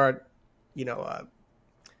like you start, you know,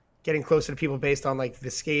 getting closer to people based on like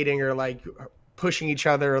the skating or like pushing each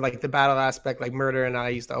other or like the battle aspect. Like Murder and I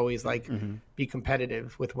used to always like be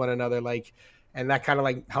competitive with one another, like, and that kind of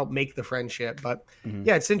like helped make the friendship. But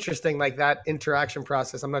yeah, it's interesting, like that interaction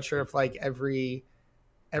process. I'm not sure if like every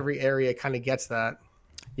area kind of gets that.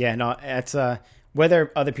 Yeah, no, it's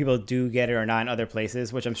whether other people do get it or not in other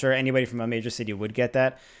places, which I'm sure anybody from a major city would get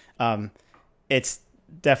that. It's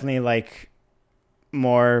definitely like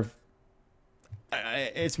more.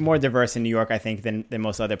 It's more diverse in New York, I think, than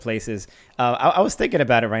most other places. I was thinking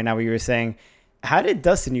about it right now. Where you were saying, how did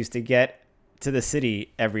Dustin used to get to the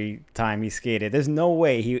city every time he skated? There's no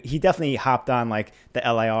way he definitely hopped on like the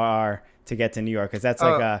LIRR to get to New York, because that's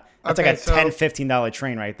like a $10-15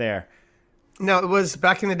 train right there. No, it was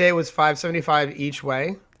back in the day. It was $5.75 each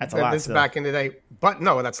way. That's a lot. This is back in the day, but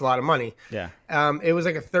no, that's a lot of money. Yeah. It was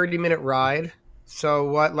like a 30-minute ride.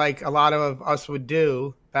 So what like a lot of us would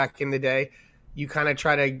do back in the day, you kind of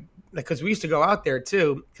try to because we used to go out there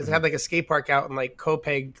too, because they had like a skate park out in like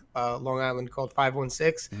Copeg, Long Island called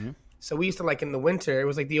 516. Mm-hmm. So we used to like in the winter, it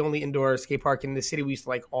was like the only indoor skate park in the city. We used to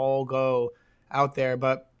like all go out there,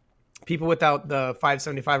 but people without the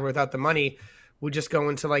 575 or without the money would just go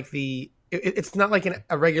into like it's not like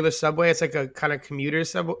a regular subway. It's like a kind of commuter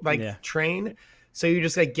subway, train. So you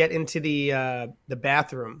just like get into the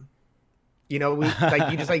bathroom, you know,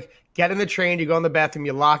 you just like get in the train, you go in the bathroom,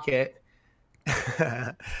 you lock it.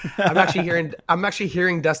 I'm actually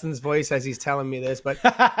hearing Dustin's voice as he's telling me this, but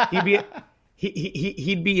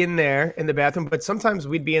he'd be in there in the bathroom, but sometimes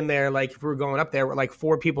we'd be in there, like if we were going up there, we're like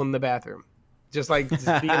 4 people in the bathroom. Just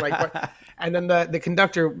being like, and then the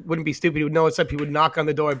conductor wouldn't be stupid. He would know what's up. He would knock on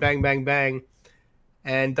the door, bang, bang, bang.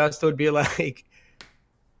 And Dustin would be like,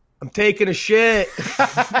 I'm taking a shit.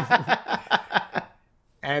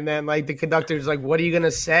 And then like the conductor's like, what are you going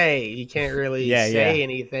to say? He can't really say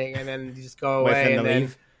anything. And then you just go away. And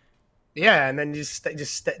then, and then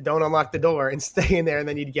just don't unlock the door and stay in there. And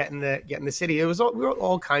then you'd get in the city. We were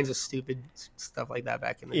all kinds of stupid stuff like that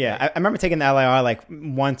back in the day. I remember taking the LIR like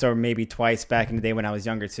once or maybe twice back in the day when I was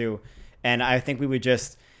younger too. And I think we would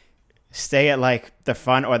just stay at like the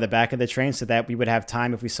front or the back of the train so that we would have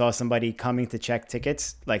time if we saw somebody coming to check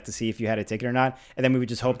tickets, like to see if you had a ticket or not. And then we would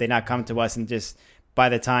just hope they not come to us, and just by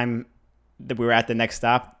the time that we were at the next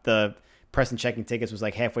stop, the person checking tickets was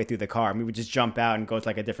like halfway through the car, and we would just jump out and go to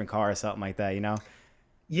like a different car or something like that, you know?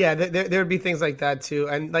 Yeah, there would be things like that too.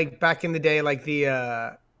 And like back in the day, like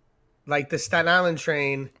the Staten Island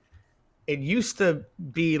train, it used to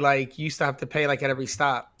be like you used to have to pay like at every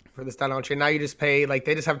stop for the Staten Island train. Now you just pay, like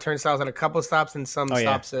they just have turnstiles at a couple of stops, and some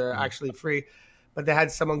stops are actually free. But they had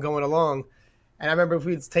someone going along, and I remember if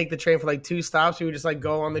we'd take the train for like 2 stops, we would just like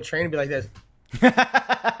go on the train and be like this.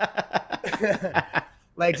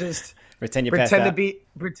 Like just pretend to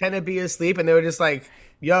be asleep, and they were just like,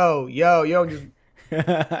 yo,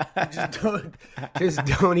 just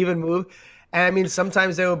don't even move. And I mean,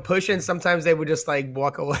 sometimes they would push, and sometimes they would just like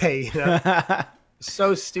walk away, you know?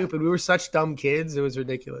 So stupid. We were such dumb kids. It was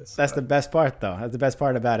ridiculous. That's the best part, though. That's the best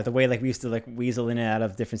part about it. The way like we used to like weasel in and out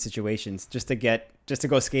of different situations just to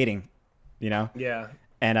go skating, you know? Yeah.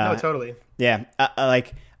 And no, totally. Yeah,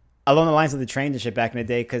 like along the lines of the trains and shit back in the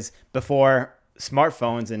day, because before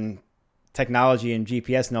smartphones and technology and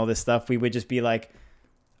GPS and all this stuff, we would just be like,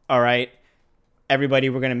 all right, everybody,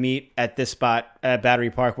 we're going to meet at this spot at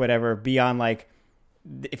Battery Park, whatever, be on like,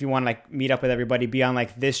 if you want to like meet up with everybody, be on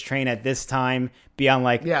like this train at this time, be on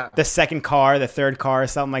like the second car, the third car or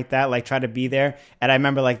something like that, like try to be there. And I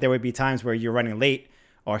remember like there would be times where you're running late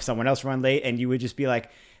or someone else run late, and you would just be like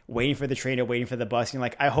waiting for the train or waiting for the bus. And you're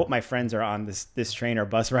like, I hope my friends are on this train or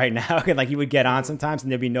bus right now. And like you would get on sometimes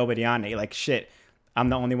and there'd be nobody on it. You're like, shit, I'm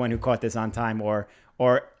the only one who caught this on time, or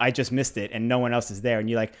I just missed it and no one else is there. And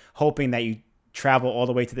you're like hoping that you travel all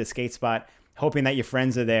the way to the skate spot, hoping that your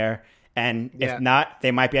friends are there. And if not,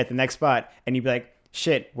 they might be at the next spot. And you'd be like,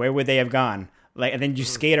 shit, where would they have gone? Like, and then you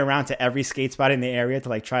skate around to every skate spot in the area to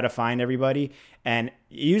like try to find everybody. And it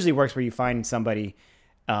usually works where you find somebody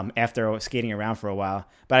after skating around for a while.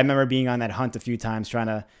 But I remember being on that hunt a few times trying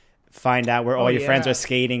to find out where all your friends are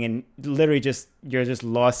skating, and literally you're just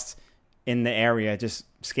lost in the area, just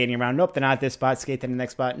skating around. Nope, they're not at this spot. Skate to the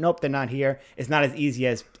next spot. Nope, they're not here. It's not as easy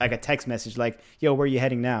as like a text message like, yo, where are you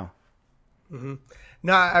heading now? Mm-hmm.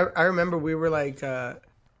 No, I remember we were like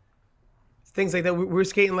things like that. We were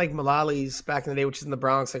skating like Mullally back in the day, which is in the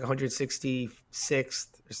Bronx, like 166th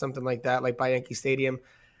or something like that, like by Yankee Stadium.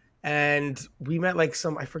 And we met like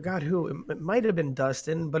I forgot who, it might have been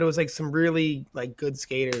Dustin, but it was like some really like good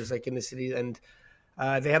skaters like in the city. And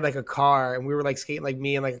they had like a car, and we were like skating, like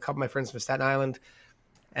me and like a couple of my friends from Staten Island.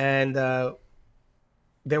 And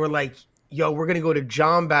they were like, yo, we're going to go to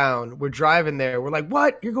John Bound. We're driving there. We're like,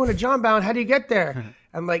 what? You're going to John Bound? How do you get there?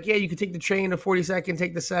 I'm like, yeah, you could take the train to 42nd,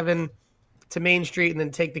 take the 7 to Main Street, and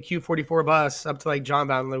then take the Q44 bus up to like John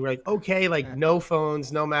Bound. And we're like, okay, like no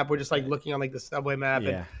phones, no map. We're just like looking on like the subway map.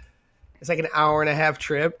 And it's like an hour and a half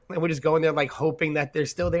trip. And we're just going there like hoping that they're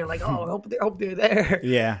still there. Like, oh, I hope they're there.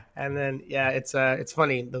 Yeah. And then, it's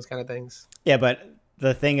funny, those kind of things. Yeah, but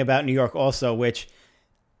the thing about New York also, which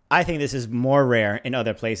I think this is more rare in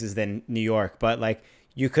other places than New York, but like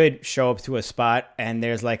you could show up to a spot and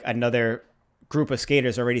there's like another group of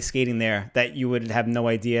skaters already skating there that you would have no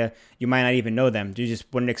idea. You might not even know them. You just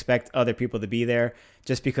wouldn't expect other people to be there,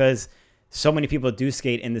 just because so many people do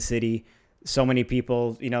skate in the city. So many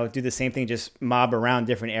people, do the same thing, just mob around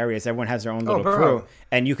different areas. Everyone has their own little crew.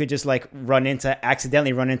 And you could just like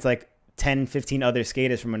accidentally run into like 10, 15 other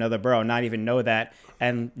skaters from another borough, not even know that,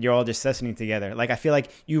 and you're all just sessioning together. Like, I feel like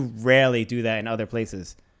you rarely do that in other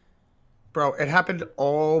places. Bro, it happened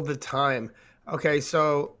all the time. Okay,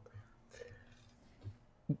 so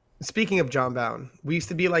speaking of John Bound, we used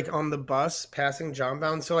to be like on the bus passing John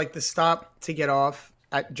Bound. So like the stop to get off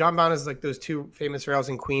at John Bound is like those two famous rails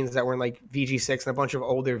in Queens that were in like VG6 and a bunch of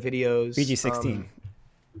older videos. VG16.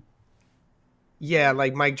 Yeah,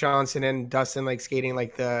 like Mike Johnson and Dustin like skating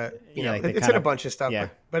like like it's in a bunch of stuff. yeah.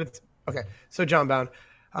 But it's okay. So John Bound.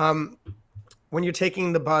 When you're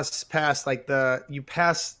taking the bus past like you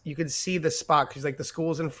could see the spot because like the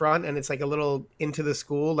school's in front and it's like a little into the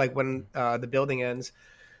school like when the building ends.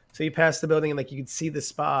 So you pass the building and like you could see the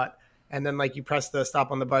spot and then like you press the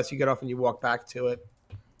stop on the bus, you get off and you walk back to it.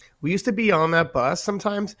 We used to be on that bus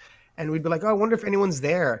sometimes and we'd be like, oh, I wonder if anyone's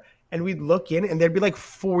there. And we'd look in and there'd be like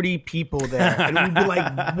 40 people there. And we'd be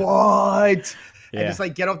like, what? Yeah. And just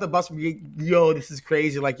like get off the bus and be, yo, this is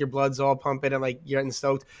crazy. Like your blood's all pumping and like you're getting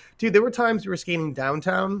stoked. Dude, there were times we were skating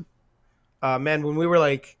downtown. Man, when we were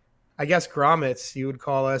like, I guess grommets, you would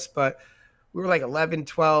call us, but we were like 11,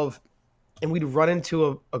 12. And we'd run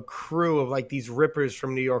into a crew of like these rippers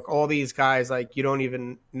from New York. All these guys like you don't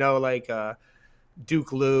even know, like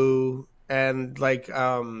Duke Lou and like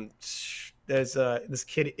there's this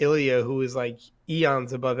kid Ilya who is like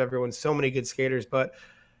eons above everyone. So many good skaters, but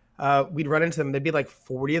we'd run into them. There'd be like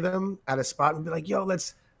 40 of them at a spot and be like, "Yo,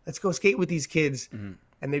 let's go skate with these kids." Mm-hmm.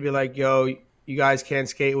 And they'd be like, "Yo, you guys can't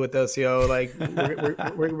skate with us, yo. Like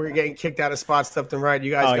we're getting kicked out of spots left and right. You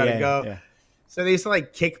guys gotta go." Yeah. So they used to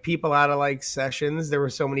like kick people out of like sessions. There were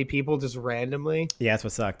so many people just randomly. Yeah, that's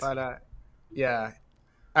what sucked. But yeah,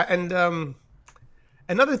 and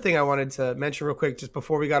another thing I wanted to mention real quick, just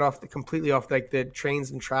before we got completely off like the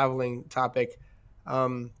trains and traveling topic,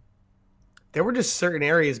 there were just certain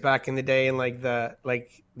areas back in the day in like the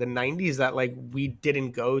 90s that like we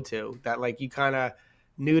didn't go to, that like you kind of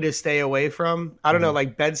knew to stay away from. I don't know,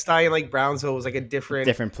 like Bed-Stuy and like Brownsville was like a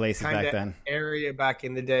different places back then area back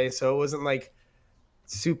in the day, so it wasn't like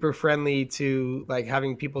super friendly to like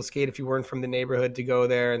having people skate if you weren't from the neighborhood to go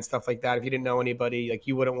there and stuff like that. If you didn't know anybody, like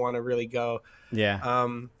you wouldn't want to really go. Yeah.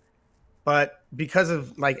 But because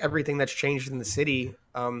of like everything that's changed in the city,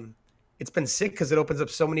 it's been sick because it opens up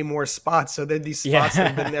so many more spots. So then these spots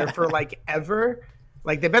have been there for like ever.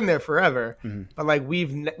 Like they've been there forever, but like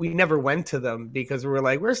we never went to them because we were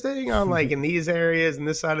like, we're staying on like in these areas and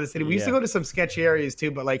this side of the city. We used to go to some sketchy areas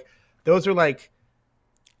too, but like those are like,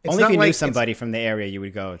 only if you knew somebody from the area you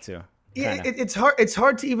would go to. Yeah, it's hard. It's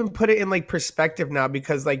hard to even put it in like perspective now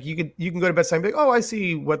because like you can go to Bed-Stuy and be like, oh, I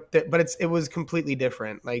see but it was completely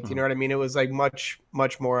different. Like you know what I mean? It was like much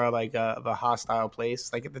more like of a hostile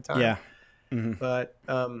place like at the time. Yeah. But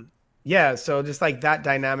yeah, so just like that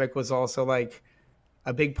dynamic was also like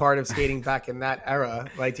a big part of skating back in that era.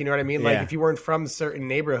 Like, do you know what I mean? Like if you weren't from certain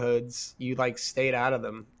neighborhoods, you like stayed out of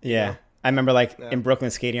them. Yeah. You know? I remember like in Brooklyn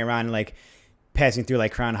skating around, like passing through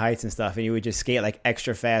like Crown Heights and stuff, and you would just skate like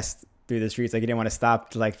extra fast through the streets. Like you didn't want to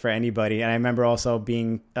stop like for anybody. And I remember also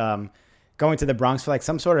being, going to the Bronx for like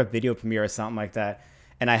some sort of video premiere or something like that.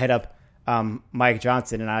 And I hit up Mike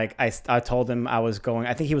Johnson and I told him I was going,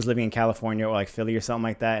 I think he was living in California or like Philly or something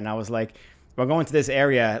like that. And I was like, we're going to this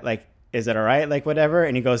area, like, is it all right? Like, whatever.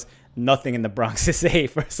 And he goes, nothing in the Bronx is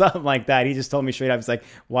safe or something like that. He just told me straight up, he's like,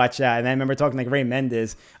 watch out. And then I remember talking like Ray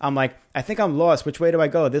Mendez. I'm like, I think I'm lost. Which way do I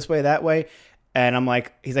go? This way, that way? And I'm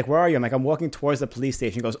like, he's like, where are you? I'm like, I'm walking towards the police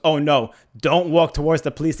station. He goes, oh no, don't walk towards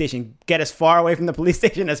the police station. Get as far away from the police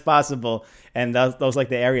station as possible. And those like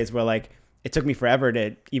the areas where like, it took me forever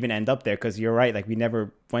to even end up there. Cause you're right. Like we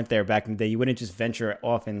never went there back in the day. You wouldn't just venture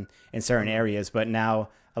off in certain areas, but now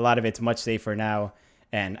a lot of it's much safer now.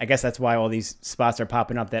 And I guess that's why all these spots are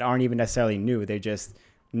popping up that aren't even necessarily new. They're just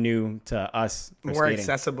new to us. More skating.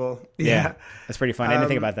 Accessible. Yeah. That's pretty fun. I didn't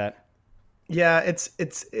think about that. Yeah, it's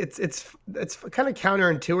kind of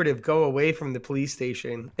counterintuitive. Go away from the police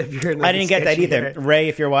station if you're in like I didn't get that either. Area. Ray,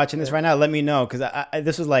 if you're watching this right now, let me know. Because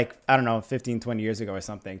this was like, I don't know, 15, 20 years ago or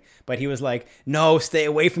something. But he was like, no, stay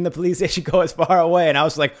away from the police station. Go as far away. And I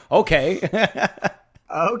was like, okay.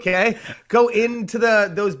 Okay. Go into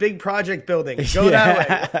those big project buildings. Go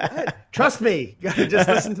that way. Trust me. Just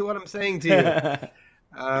listen to what I'm saying to you.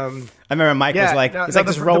 I remember Mike was like, it's like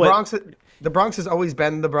just roll it. The Bronx has always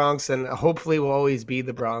been the Bronx and hopefully will always be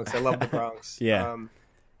the Bronx. I love the Bronx. Yeah.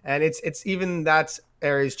 And it's even that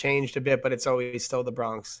area's changed a bit, but it's always still the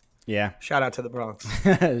Bronx. Yeah. Shout out to the Bronx.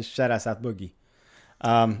 Shout out South Boogie.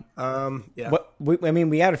 Yeah.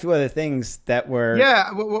 We had a few other things that were.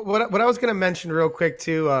 Yeah. What I was going to mention real quick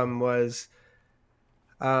too was,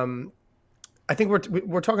 I think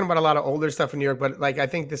we're talking about a lot of older stuff in New York, but like I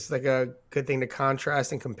think this is like a good thing to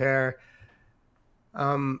contrast and compare.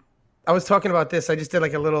 I was talking about this. I just did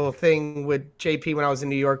like a little thing with JP when I was in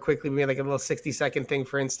New York quickly. We made like a little 60-second thing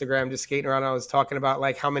for Instagram, just skating around. I was talking about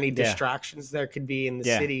like how many Yeah. distractions there could be in the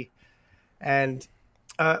Yeah. city. And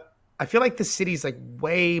uh, I feel like the city's like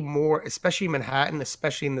way more, especially Manhattan,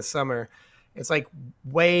 especially in the summer. It's like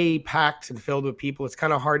way packed and filled with people. It's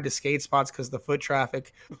kind of hard to skate spots because of the foot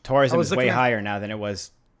traffic. I Tourism was is way looking at higher now than it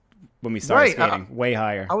was when we started right. skating. Way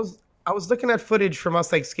higher. I was looking at footage from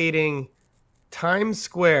us like skating Times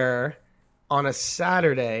Square on a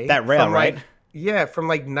Saturday. That rail, from right? like yeah, from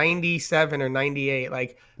like 97 or 98.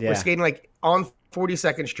 Like we're Yeah. skating like on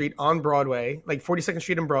 42nd Street on Broadway, like 42nd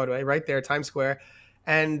Street and Broadway, right there, Times Square,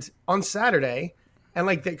 and on Saturday, and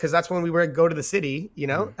like because that's when we were go to the city, you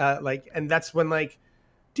know, like and that's when like.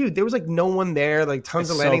 Dude, there was like no one there, like tons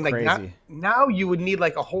It's of so landing. Like crazy. now you would need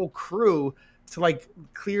like a whole crew to like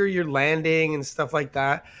clear your landing and stuff like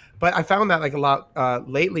that. But I found that like a lot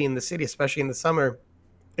lately in the city, especially in the summer.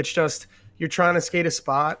 It's just you're trying to skate a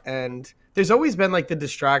spot, and there's always been like the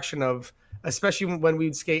distraction of, especially when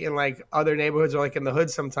we'd skate in like other neighborhoods or like in the hood.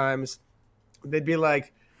 Sometimes they'd be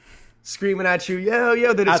like screaming at you, yo,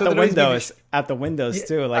 yo. Out So the there'd always be windows. Out the windows Yeah,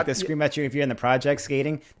 too. Like they yeah. scream at you if you're in the project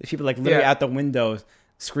skating. There's people like literally Yeah. out the windows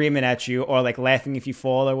screaming at you or like laughing if you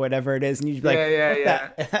fall or whatever it is. And you'd be like, Yeah.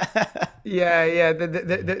 what the? Yeah.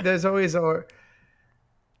 There's always or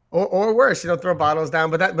worse, you know, throw bottles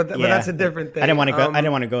down. But but Yeah. that's a different thing. I didn't want to go. I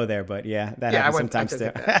didn't want to go there, but yeah, that Yeah, I happens went. I sometimes took too.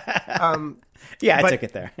 it there. Yeah, I but- took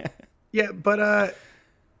it there. Yeah, but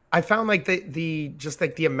I found like the just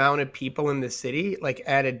like the amount of people in the city like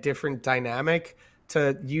add a different dynamic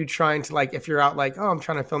to you trying to like if you're out like, oh, I'm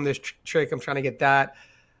trying to film this trick, I'm trying to get that.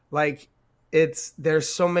 Like there's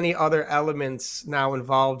so many other elements now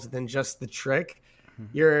involved than just the trick.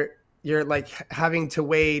 You're like having to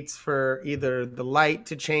wait for either the light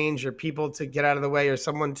to change or people to get out of the way or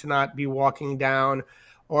someone to not be walking down,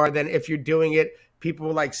 or then if you're doing it, people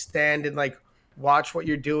will like stand and like watch what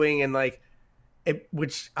you're doing and like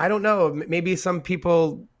which I don't know, maybe some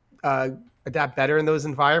people adapt better in those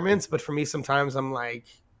environments, but for me sometimes I'm like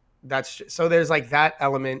so there's like that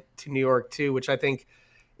element to New York too, which I think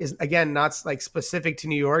is again not like specific to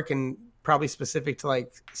New York and probably specific to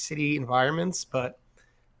like city environments, but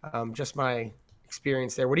just my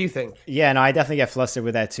experience there. What do you think? Yeah, no, I definitely get flustered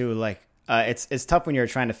with that too. Like, it's tough when you're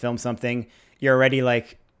trying to film something. You're already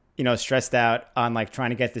like, stressed out on like trying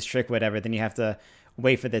to get this trick, whatever. Then you have to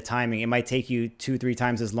wait for the timing. It might take you 2-3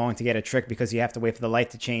 times as long to get a trick because you have to wait for the light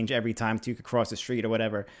to change every time so you could cross the street or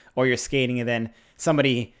whatever. Or you're skating and then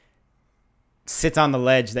somebody sits on the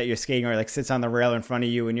ledge that you're skating or like sits on the rail in front of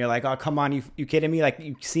you and you're like, oh, come on, you kidding me? Like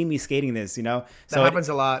you see me skating this, That So happens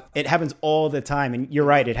a lot. it happens all the time. And you're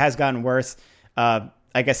right. It has gotten worse.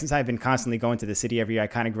 I guess since I've been constantly going to the city every year, I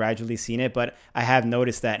kind of gradually seen it, but I have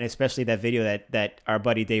noticed that, and especially that video that our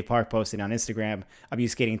buddy Dave Park posted on Instagram of you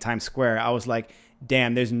skating Times Square. I was like,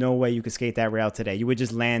 damn, there's no way you could skate that rail today. You would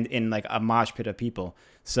just land in like a mosh pit of people.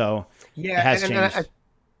 So Yeah, it has and changed.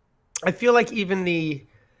 I feel like even the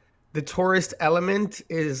tourist element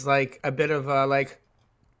is like a bit of a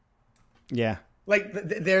Yeah.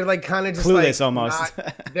 they're like kind of just Clueless like almost.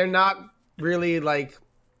 they're not really like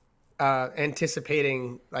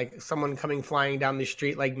anticipating like someone coming flying down the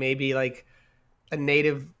street like maybe like a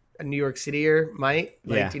native a New York Cityer might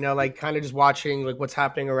Yeah. like kind of just watching like what's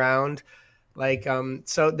happening around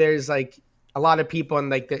so there's like a lot of people and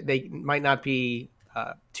like they might not be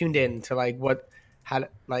tuned in to like what had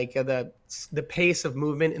like the pace of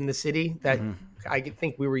movement in the city that I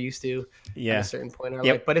think we were used to at Yeah. a certain point in our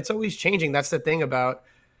Yep. life. But it's always changing. That's the thing about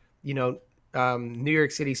New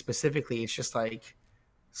York City specifically. It's just like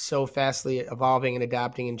so fastly evolving and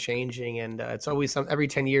adapting and changing, and it's always every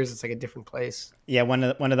 10 years it's like a different place. Yeah, one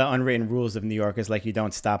of the unwritten rules of New York is like you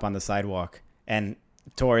don't stop on the sidewalk, and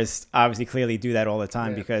tourists obviously clearly do that all the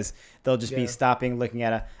time Yeah. because they'll just be Yeah. stopping, looking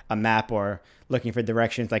at a map or looking for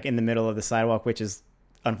directions like in the middle of the sidewalk, which is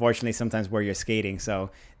unfortunately sometimes where you're skating. So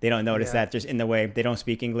they don't notice Yeah. that just in the way. They don't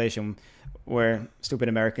speak English, and we're stupid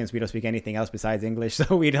Americans. We don't speak anything else besides English,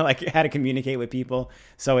 so we don't like how to communicate with people.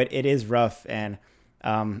 So it is rough, and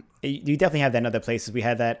you definitely have that in other places. We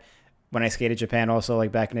had that when I skated Japan also,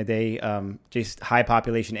 like back in the day, just high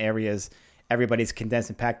population areas, everybody's condensed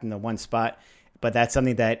and packed into one spot. But that's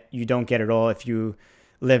something that you don't get at all if you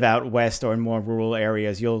live out west or in more rural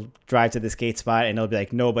areas. You'll drive to the skate spot and there'll be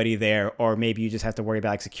like nobody there, or maybe you just have to worry about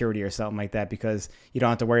like security or something like that because you don't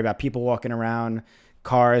have to worry about people walking around,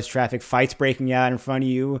 cars, traffic, fights breaking out in front of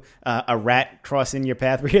you, a rat crossing your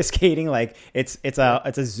path where you're skating. Like it's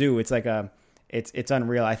a zoo. It's like it's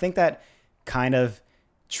unreal. I think that kind of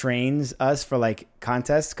trains us for like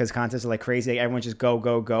contests because contests are like crazy. Like everyone just go,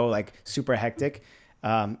 like super hectic.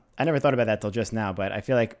 I never thought about that till just now, but I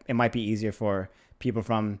feel like it might be easier for people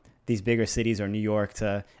from these bigger cities or New York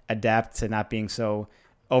to adapt to not being so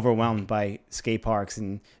overwhelmed by skate parks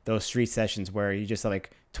and those street sessions where you just have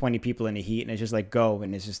like 20 people in the heat and it's just like go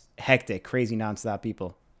and it's just hectic, crazy nonstop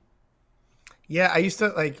people. Yeah, I used to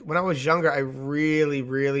like when I was younger, I really,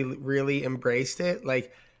 really, really embraced it.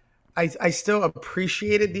 Like I still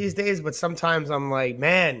appreciate it these days, but sometimes I'm like,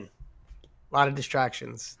 man, a lot of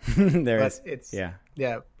distractions. There But is. it's Yeah.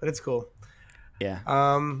 yeah, but it's cool. Yeah.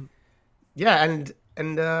 Yeah, and I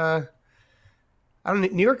don't know,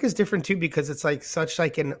 New York is different too because it's like such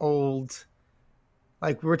like an old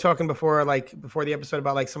like we were talking before like before the episode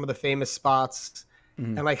about like some of the famous spots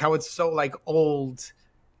and like how it's so like old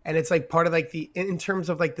and it's like part of like the in terms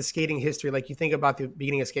of like the skating history like you think about the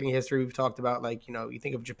beginning of skating history we've talked about like you know you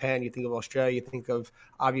think of Japan, you think of Australia, you think of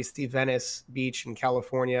obviously Venice Beach in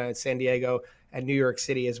California and San Diego and New York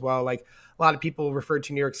City as well. Like a lot of people refer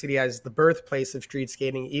to New York City as the birthplace of street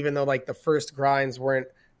skating, even though like the first grinds weren't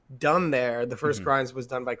done there. The first grinds was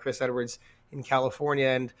done by Chris Edwards in California,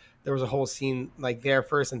 and there was a whole scene like there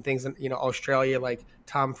first, and things in you know Australia, like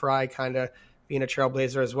Tom Fry kind of being a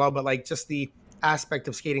trailblazer as well. But like just the aspect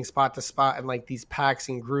of skating spot to spot and like these packs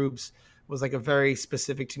and groups was like a very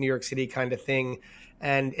specific to New York City kind of thing.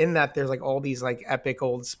 And in that, there's like all these like epic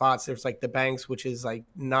old spots. There's like the Banks, which is like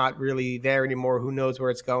not really there anymore. Who knows where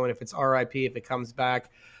it's going? If it's RIP, if it comes back.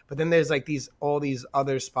 But then there's like all these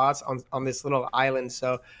other spots on this little island.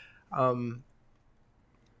 So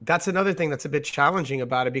that's another thing that's a bit challenging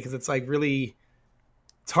about it because it's like really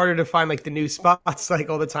it's harder to find like the new spots like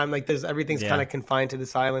all the time. Like there's everything's kind of confined to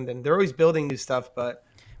this island, and they're always building new stuff, but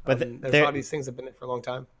there's a lot of these things that have been there for a long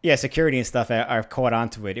time. Yeah, security and stuff are caught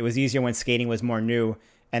onto it. It was easier when skating was more new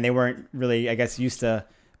and they weren't really, I guess, used to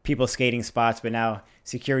people skating spots, but now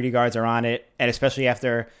security guards are on it. And especially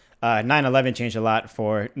after 9/11 changed a lot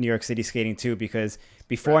for New York City skating too, because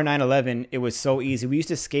before 9/11, it was so easy. We used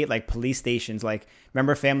to skate like police stations, like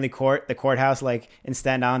remember Family Court, the courthouse, like in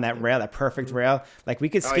Staten Island, that rail, that perfect rail. Like we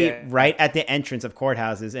could skate right at the entrance of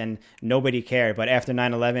courthouses and nobody cared. But after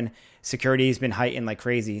 9/11, security has been heightened like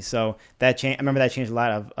crazy. So that change, I remember that changed a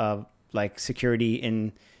lot of like security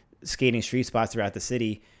in skating street spots throughout the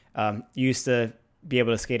city. You used to be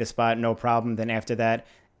able to skate a spot, no problem. Then after that,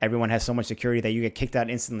 everyone has so much security that you get kicked out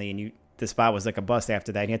instantly and the spot was like a bust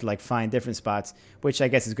after that. And you had to like find different spots, which I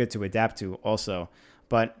guess is good to adapt to also.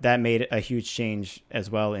 But that made a huge change as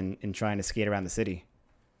well in trying to skate around the city.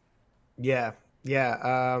 Yeah.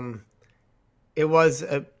 Yeah. It was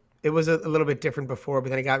a little bit different before, but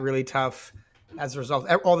then it got really tough as a result.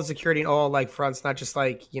 All the security and all like fronts, not just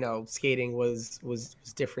like, you know, skating was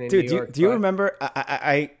different in New York. Do you remember,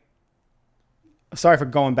 I'm sorry for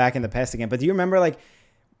going back in the past again, but do you remember like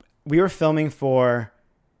we were filming for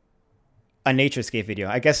a nature skate video?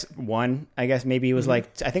 I guess maybe it was like,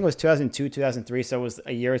 I think it was 2002, 2003. So it was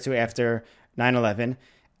a year or two after 9/11.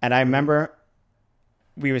 And I remember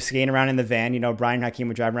we were skating around in the van, you know, Brian and Hakeem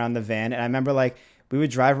would drive around the van. And I remember like we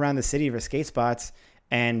would drive around the city for skate spots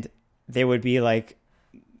and there would be like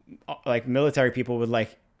military people with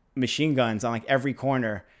like machine guns on like every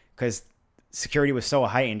corner because security was so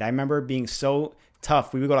heightened. I remember being so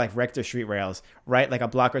tough. We would go like Rector Street rails, right? Like a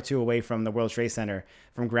block or two away from the World Trade Center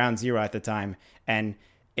from Ground Zero at the time. And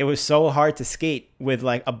it was so hard to skate with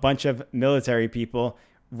like a bunch of military people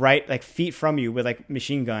right like feet from you with like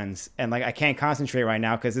machine guns. And like, I can't concentrate right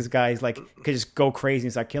now because this guy's like, could just go crazy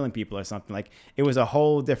and start killing people or something. Like it was a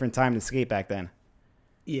whole different time to skate back then.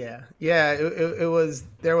 Yeah. Yeah. It was,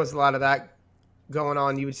 there was a lot of that going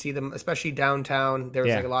on. You would see them, especially downtown. There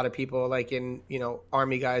was like a lot of people like in, you know,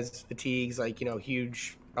 army guys, fatigues, like, you know,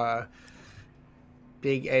 huge,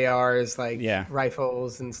 big ARs, like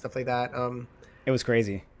rifles and stuff like that. It was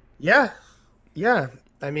crazy. Yeah. Yeah.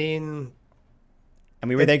 I mean, and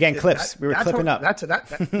we were there getting clips. We were clipping up. That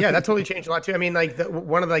totally changed a lot too. I mean, like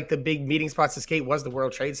one of like the big meeting spots to skate was the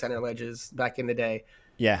World Trade Center ledges back in the day.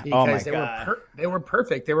 Yeah. Because oh my God. They were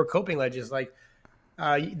perfect. They were coping ledges. Like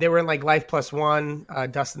they were in like Life Plus One.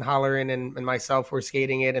 Dustin Holleran and myself were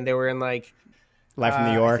skating it, and they were in like Live from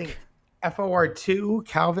New York. FOR2.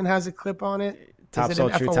 Calvin has a clip on it. Top Soul,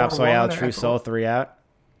 True Top Soul out, True Soul 3 out.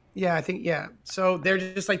 Yeah, I think So they're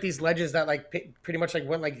just like these ledges that like pretty much like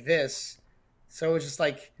went like this. So it was just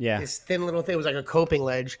like this thin little thing. It was like a coping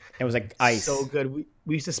ledge. It was like ice. So good.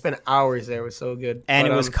 We used to spend hours there. It was so good. And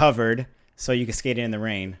it was covered, so you could skate it in the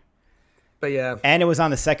rain. But yeah. And it was on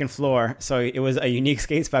the second floor, so it was a unique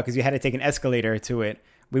skate spot because you had to take an escalator to it.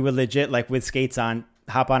 We would legit, like with skates on,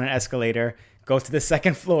 hop on an escalator, go to the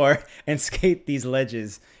second floor, and skate these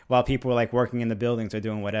ledges while people were like working in the buildings or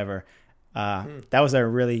doing whatever. That was a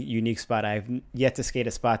really unique spot. I've yet to skate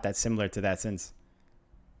a spot that's similar to that since.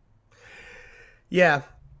 Yeah.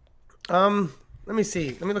 Let me see.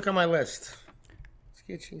 Let me look on my list.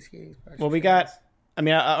 Skating. Well, we got. I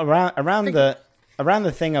mean, around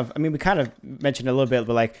the thing of. I mean, we kind of mentioned a little bit,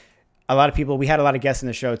 but like a lot of people, we had a lot of guests in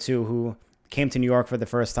the show too who came to New York for the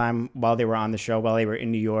first time while they were on the show, while they were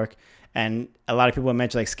in New York, and a lot of people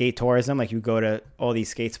mentioned like skate tourism, like you go to all these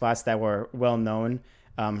skate spots that were well known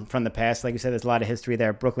from the past. Like you said, there's a lot of history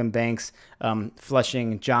there. Brooklyn Banks,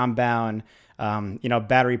 Flushing, John Bound,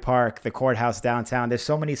 Battery Park, the courthouse downtown. There's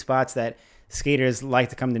so many spots that skaters like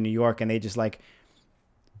to come to New York, and they just like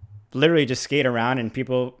literally just skate around. And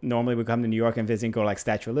people normally would come to New York and visit and go like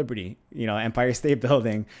Statue of Liberty, Empire State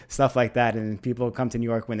Building, stuff like that. And people come to New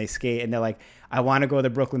York when they skate and they're like, I want to go to the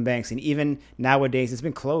Brooklyn Banks. And even nowadays, it's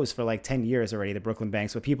been closed for like 10 years already, the Brooklyn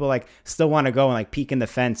Banks, but people like still want to go and like peek in the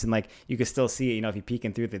fence and like you can still see it, if you're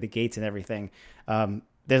peeking through the gates and everything.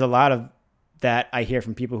 There's a lot of that I hear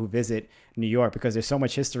from people who visit New York because there's so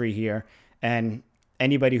much history here, and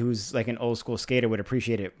anybody who's like an old school skater would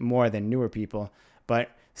appreciate it more than newer people.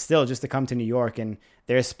 But still, just to come to New York, and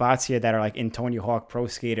there's spots here that are like in Tony Hawk Pro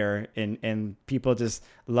Skater, and people just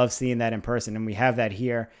love seeing that in person. And we have that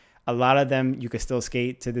here. A lot of them you could still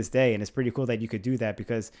skate to this day, and it's pretty cool that you could do that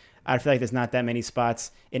because I feel like there's not that many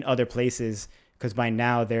spots in other places because by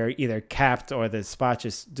now they're either capped or the spot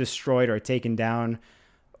just destroyed or taken down,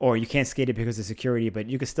 or you can't skate it because of security. But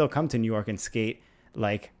you could still come to New York and skate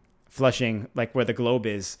like Flushing, like where the Globe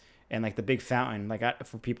is, and like the big fountain, like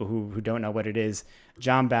for people who don't know what it is,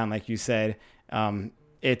 John Bound, like you said,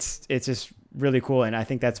 it's just really cool. And I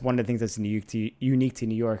think that's one of the things that's unique to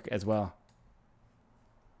New York as well.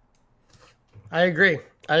 I agree.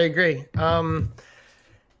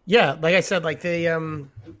 Yeah, like I said, like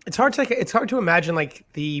it's hard to imagine like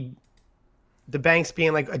the banks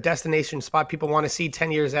being like a destination spot people want to see 10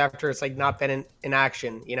 years after it's like not been in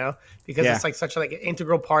action, because it's like such like an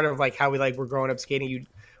integral part of like how we're growing up skating.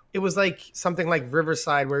 It was like something like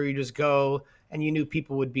Riverside where you just go and you knew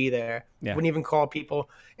people would be there. Yeah. Wouldn't even call people.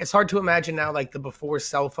 It's hard to imagine now like the before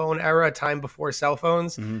cell phone era, time before cell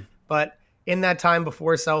phones. Mm-hmm. But in that time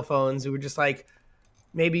before cell phones, we were just like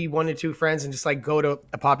maybe one or two friends and just like go to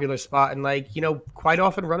a popular spot and like, quite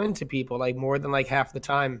often run into people like more than like half the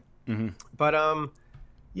time. Mm-hmm. But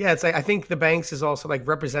yeah, it's like I think the Banks is also like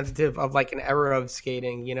representative of like an era of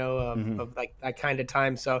skating, of like that kind of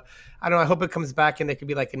time. So I don't know. I hope it comes back and there could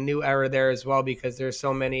be like a new era there as well because there's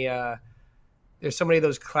so many of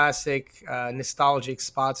those classic nostalgic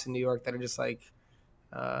spots in New York that are just like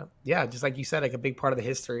just like you said, like a big part of the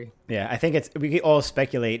history. Yeah, I think we could all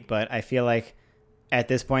speculate, but I feel like at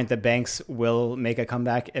this point the Banks will make a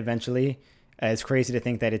comeback eventually. It's crazy to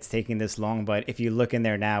think that it's taking this long, but if you look in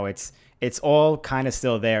there now, it's all kind of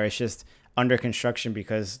still there. It's just under construction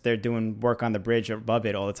because they're doing work on the bridge above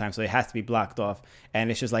it all the time, so it has to be blocked off.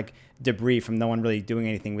 And it's just like debris from no one really doing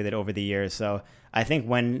anything with it over the years. So I think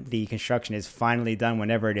when the construction is finally done,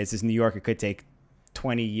 whenever it is New York, it could take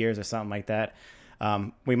 20 years or something like that.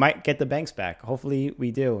 We might get the Banks back. Hopefully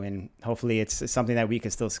we do, and hopefully it's something that we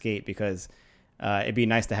can still skate because it'd be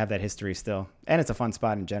nice to have that history still. And it's a fun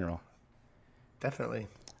spot in general. Definitely.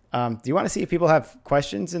 Do you want to see if people have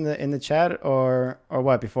questions in the chat or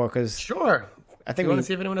what before? Because sure. I think we want to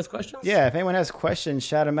see if anyone has questions. Yeah, if anyone has questions,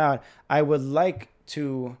 shout them out. I would like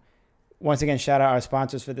to once again shout out our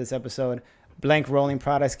sponsors for this episode. Blank Rolling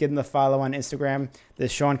Products. Give them a follow on Instagram. The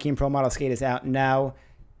Sean Keane Pro Model Skate is out now.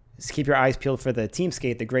 Just keep your eyes peeled for the Team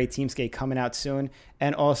Skate, the great Team Skate coming out soon.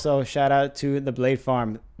 And also shout out to the Blade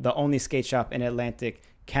Farm, the only skate shop in Atlantic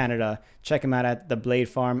Canada. Check them out at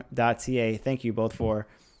thebladefarm.ca. Thank you both for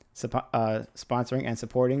sponsoring and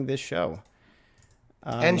supporting this show.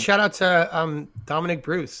 And shout out to Dominic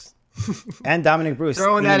Bruce. And Dominic Bruce.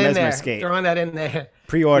 Throwing that in there.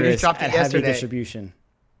 Pre-orders at Heavy Distribution.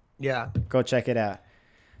 Yeah. Go check it out.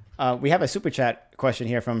 We have a super chat question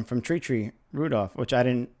here from Tree Rudolph, which I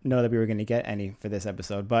didn't know that we were going to get any for this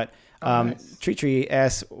episode. But nice. Tree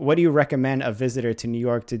asks, what do you recommend a visitor to New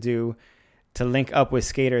York to do to link up with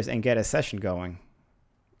skaters and get a session going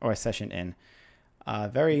or a session in?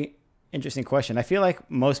 Very interesting question. I feel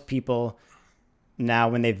like most people now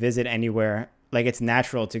when they visit anywhere, like it's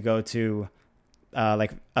natural to go to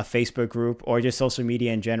like a Facebook group or just social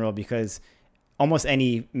media in general, because almost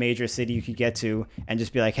any major city you could get to and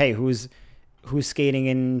just be like, hey, who's skating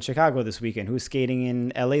in Chicago this weekend? Who's skating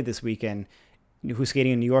in LA this weekend? Who's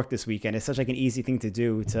skating in New York this weekend? It's such like an easy thing to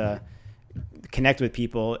do to connect with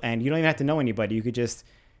people, and you don't even have to know anybody. You could just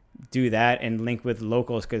do that and link with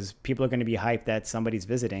locals because people are going to be hyped that somebody's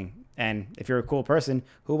visiting. And if you're a cool person,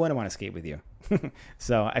 who wouldn't want to skate with you?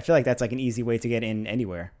 So I feel like that's like an easy way to get in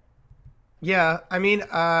anywhere. Yeah, I mean,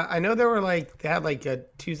 I know they had like a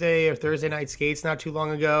Tuesday or Thursday night skates not too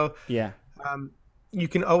long ago. Yeah. Um, you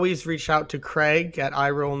can always reach out to Craig at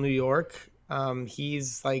iRoll New York.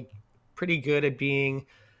 He's like pretty good at being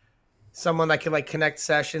someone that can like connect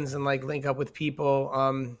sessions and like link up with people.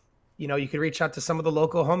 You could reach out to some of the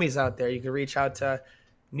local homies out there. You could reach out to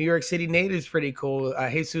New York City natives, pretty cool.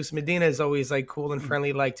 Jesus Medina is always like cool and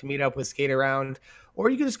friendly, like to meet up with, skate around. Or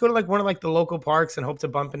you could just go to like one of like the local parks and hope to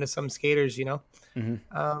bump into some skaters. Hmm.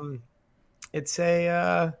 Um, it's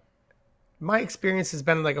a my experience has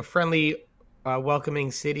been like a friendly,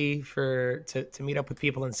 welcoming city to meet up with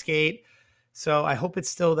people and skate. So I hope it's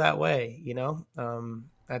still that way.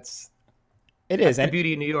 That's It is. that's the And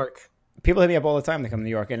beauty of New York. people hit me up all the time to come to New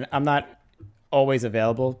York, and I'm not always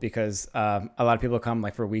available because a lot of people come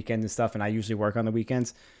like for weekends and stuff, and I usually work on the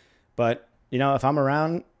weekends. But if I'm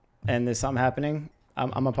around and there's something happening,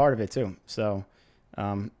 I'm a part of it too. So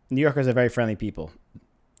New Yorkers are very friendly people.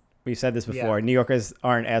 We've said this before. Yeah. New Yorkers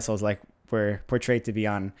aren't assholes like we're portrayed to be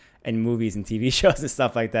on in movies and TV shows and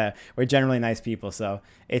stuff like that. We're generally nice people, so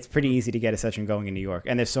it's pretty easy to get a session going in New York.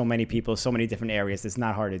 And there's so many people, so many different areas. It's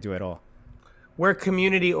not hard to do at all. We're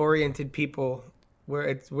community oriented people.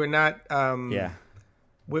 We're not Yeah.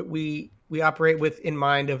 we operate with in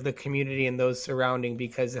mind of the community and those surrounding,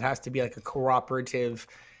 because it has to be like a cooperative.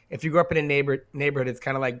 If you grow up in a neighborhood, it's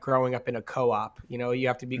kind of like growing up in a co-op. You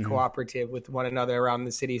have to be cooperative with one another around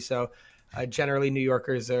the city. So generally New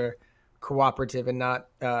Yorkers are cooperative and not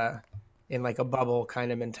in like a bubble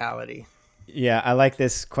kind of mentality. Yeah, I like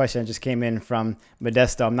this question that just came in from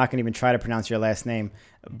Modesto. I'm not going to even try to pronounce your last name,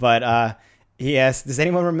 but he asked, does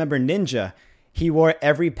anyone remember Ninja? He wore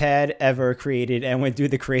every pad ever created and would do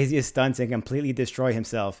the craziest stunts and completely destroy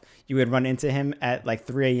himself. You would run into him at like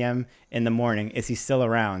 3 a.m. in the morning. Is he still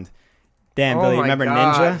around? Damn, Oh Billy, my remember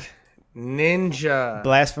God. Ninja? Ninja.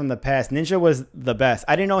 Blast from the past. Ninja was the best.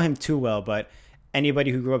 I didn't know him too well, but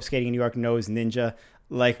anybody who grew up skating in New York knows Ninja.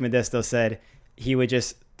 Like Modesto said, he would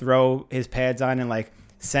just throw his pads on and like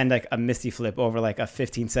send like a misty flip over like a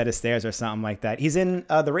 15 set of stairs or something like that. He's in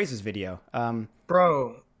the Racers video.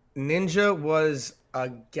 Bro, Ninja was a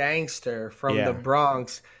gangster from Yeah. the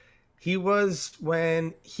Bronx.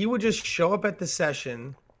 When he would just show up at the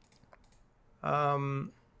session,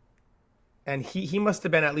 and he must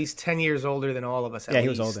have been at least 10 years older than all of us. Yeah, he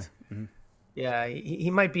was older. Yeah,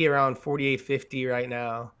 he might be around 48, 50 right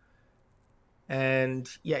now. And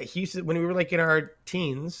yeah, he used to, when we were like in our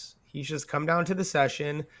teens, he used to just come down to the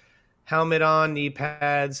session, helmet on, knee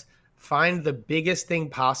pads, find the biggest thing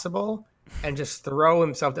possible, and just throw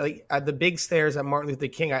himself like at the big stairs at Martin Luther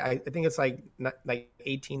King. I think it's like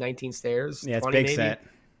 18, 19 stairs. Yeah, it's 20 big maybe. set.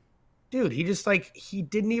 Dude, he just like he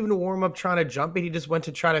didn't even warm up trying to jump it. He just went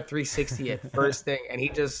to try to 360 at first thing, and he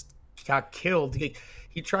just got killed.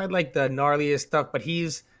 He tried like the gnarliest stuff, but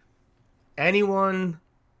anyone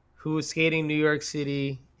who was skating New York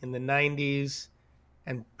City in the 90s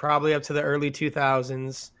and probably up to the early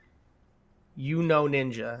 2000s,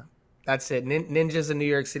 Ninja. That's it. Ninja's a New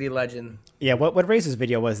York City legend. Yeah, what Racers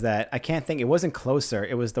video was that? I can't think. It wasn't Closer.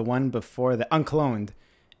 It was the one before the Uncloned.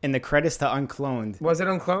 In the credits to Uncloned. Was it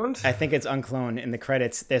Uncloned? I think it's Uncloned. In the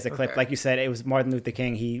credits, there's a clip. Okay. Like you said, it was Martin Luther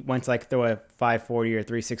King. He went to like throw a 540 or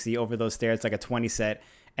 360 over those stairs, like a 20 set,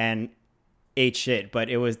 and ate shit. But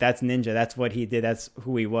that's Ninja. That's what he did. That's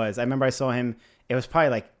who he was. I remember I saw him. It was probably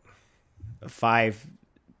like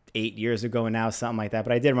 8 years ago now, something like that.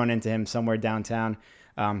 But I did run into him somewhere downtown.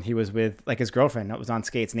 He was with like his girlfriend that was on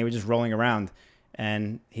skates, and they were just rolling around.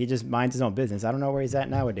 And he just minds his own business. I don't know where he's at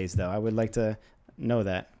nowadays, though. I would like to know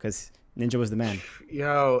that because Ninja was the man.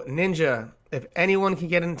 Yo, Ninja. If anyone can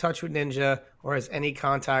get in touch with Ninja or has any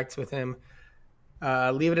contacts with him,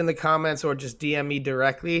 leave it in the comments or just DM me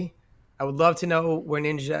directly. I would love to know where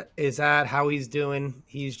Ninja is at, how he's doing.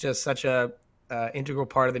 He's just such a integral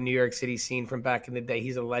part of the New York City scene from back in the day.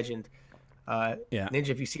 He's a legend. Yeah. Ninja,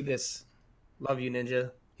 if you see this, love you,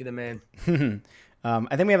 Ninja. You're the man.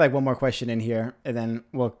 I think we have like one more question in here, and then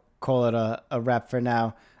we'll call it a wrap for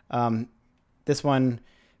now. This one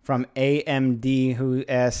from AMD, who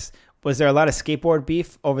asks, was there a lot of skateboard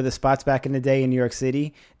beef over the spots back in the day in New York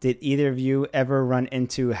City? Did either of you ever run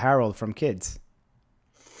into Harold from Kids?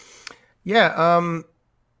 Yeah.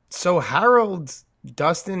 So Harold,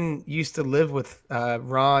 Dustin used to live with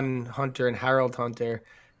Ron Hunter and Harold Hunter.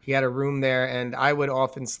 He had a room there, and I would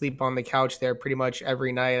often sleep on the couch there pretty much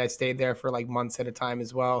every night. I stayed there for like months at a time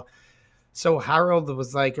as well. So Harold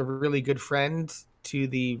was like a really good friend to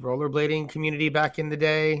the rollerblading community back in the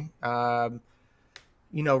day.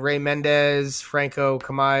 Ray Mendez, Franco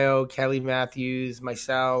Camayo, Kelly Matthews,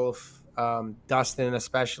 myself, Dustin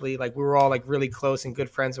especially. Like we were all like really close and good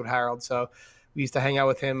friends with Harold. So we used to hang out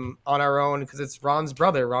with him on our own because it's Ron's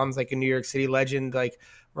brother. Ron's like a New York City legend. Like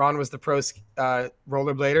Ron was the pro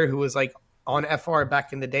rollerblader who was like on FR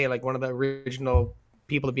back in the day, like one of the original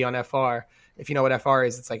people to be on FR. If you know what FR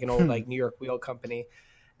is, it's like an old like New York wheel company.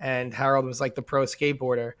 And Harold was like the pro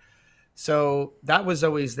skateboarder. So that was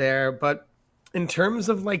always there. But in terms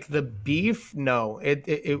of like the beef, no,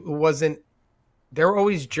 it wasn't. There were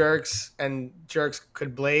always jerks, and jerks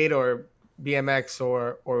could blade or BMX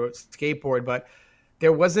or skateboard, but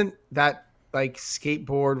there wasn't that like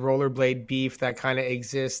skateboard rollerblade beef that kind of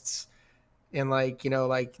exists in like, you know,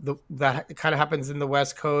 like that kind of happens in the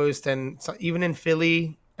West Coast and so, even in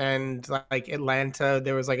Philly and like Atlanta,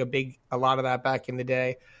 there was like a lot of that back in the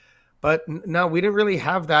day. But no, we didn't really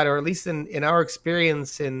have that, or at least in our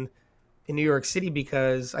experience in New York City,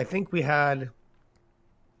 because I think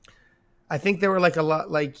there were like a lot,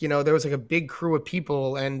 like, you know, there was like a big crew of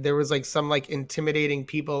people and there was like some like intimidating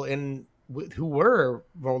people who were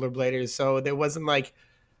rollerbladers. So there wasn't like,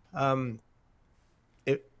 that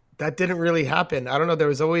didn't really happen. I don't know. There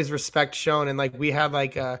was always respect shown. And like, we had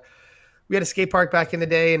a skate park back in the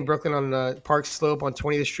day in Brooklyn on the Park Slope on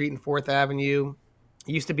 20th Street and 4th Avenue.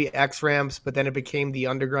 It used to be X Ramps, but then it became the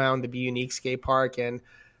Underground, the Be Unique skate park. And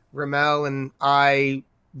Ramel and I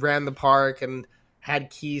ran the park and had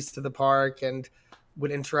keys to the park and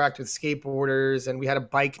would interact with skateboarders. And we had a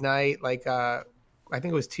bike night, like I think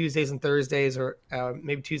it was Tuesdays and Thursdays, or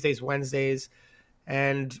maybe Tuesdays, Wednesdays.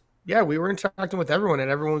 And yeah, we were interacting with everyone,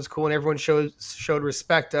 and everyone was cool, and everyone showed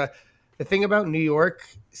respect. The thing about New York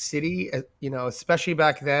City, you know, especially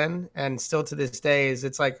back then and still to this day, is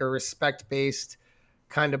it's like a respect-based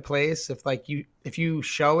kind of place. If you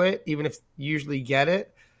show it, even if you usually get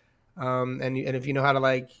it, and if you know how to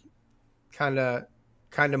like kind of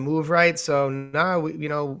move right. So you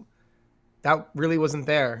know, that really wasn't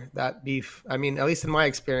there, that beef. I mean, at least in my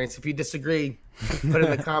experience. If you disagree, put it in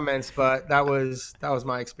the comments, but that was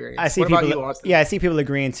my experience. I see what people, about you, Austin? Yeah, I see people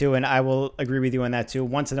agreeing too, and I will agree with you on that too.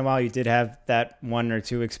 Once in a while, you did have that one or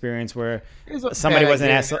two experience where somebody was an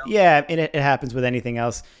asshole. You know? Yeah, it happens with anything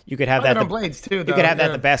else. You could have that on blades too. You could have that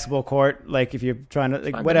at the basketball court, like if you're trying to,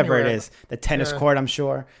 like, whatever it is, the tennis court, I'm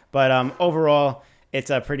sure. But overall, it's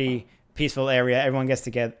a pretty peaceful area. Everyone gets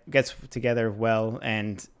together well,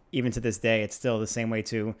 and even to this day, it's still the same way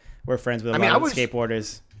too. We're friends with a lot of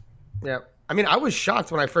skateboarders. Yeah. I mean, I was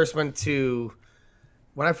shocked when I first went to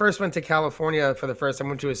California for the first time. I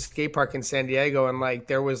went to a skate park in San Diego, and like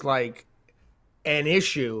there was like an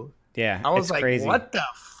issue. Yeah, I was like, crazy. What the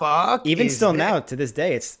fuck? Even still now, to this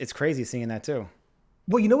day, it's crazy seeing that too.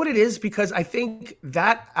 Well, you know what it is? Because I think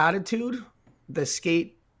that attitude, that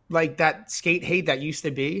skate hate that used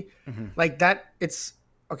to be, like that, it's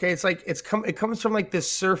okay. It's like it comes from like this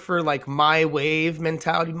surfer, like my wave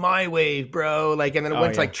mentality, my wave, bro. Like, and then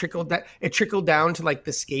it like trickled down to like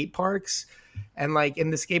the skate parks, and like in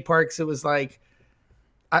the skate parks, it was like,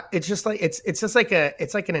 it's just like it's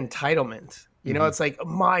like an entitlement. You know, it's like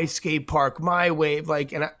my skate park, my wave.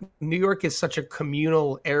 Like, and New York is such a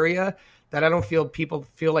communal area that I don't feel people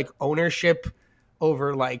feel like ownership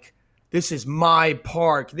over like, this is my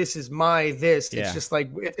park. This is my this. Yeah. It's just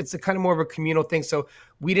like, it's a kind of more of a communal thing. So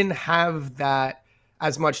we didn't have that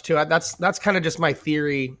as much too. That's kind of just my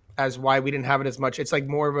theory as why we didn't have it as much. It's like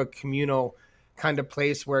more of a communal kind of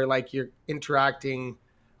place where like you're interacting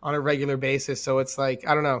on a regular basis. So it's like,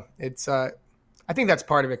 I don't know. It's, I think that's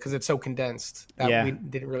part of it because it's so condensed that we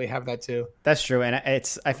didn't really have that too. That's true. And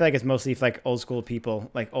I feel like it's mostly for like old school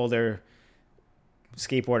people, like older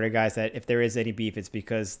skateboarder guys, that if there is any beef, it's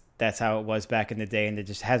because that's how it was back in the day, and it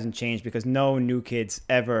just hasn't changed because no new kids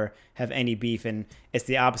ever have any beef. And it's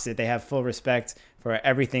the opposite. They have full respect for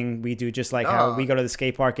everything we do, just like how we go to the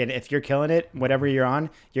skate park, and if you're killing it, whatever you're on,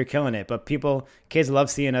 you're killing it. But kids love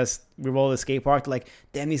seeing us. We roll the skate park, like,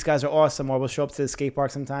 damn, these guys are awesome. Or we'll show up to the skate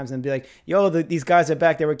park sometimes and be like, yo, these guys are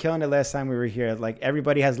back. They were killing it last time we were here. Like,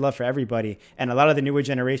 everybody has love for everybody. And a lot of the newer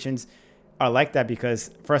generations are like that because,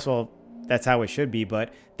 first of all, that's how it should be,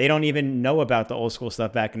 but they don't even know about the old school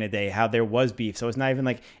stuff back in the day, how there was beef. So it's not even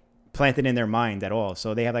like planted in their mind at all.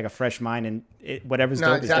 So they have like a fresh mind, and whatever's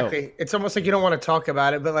dope is dope. It's almost like you don't want to talk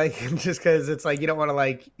about it, but like just because it's like you don't want to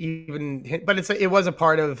like even hint, but it was a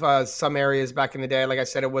part of some areas back in the day. Like I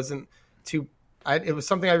said, it wasn't too. It was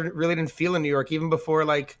something I really didn't feel in New York, even before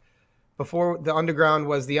the Underground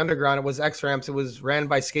was the Underground. It was X Ramps. It was ran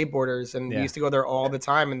by skateboarders, and we used to go there all the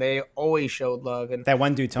time, and they always showed love. And that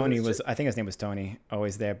one dude, Tony, I think his name was Tony,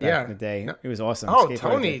 always there back in the day. It was awesome. Oh,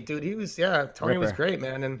 Tony, dude, he was, Tony was great,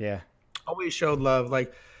 man. And always showed love.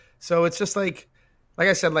 Like, so it's just like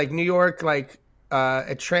I said, like New York, like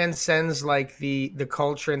it transcends like the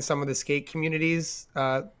culture in some of the skate communities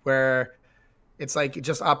where it's like it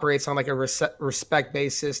just operates on like a respect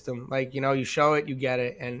based system. Like, you know, you show it, you get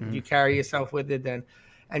it, and you carry yourself with it. Then,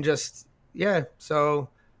 and just yeah. So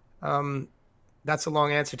that's a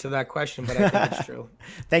long answer to that question, but I think it's true.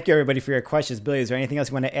 Thank you, everybody, for your questions. Billy, is there anything else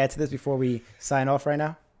you want to add to this before we sign off right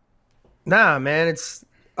now? Nah, man.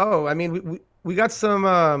 I mean, we got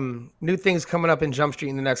some new things coming up in Jump Street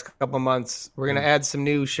in the next couple of months. We're going to add some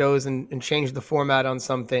new shows and change the format on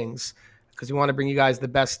some things because we want to bring you guys the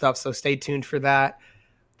best stuff. So stay tuned for that.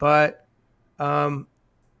 But mad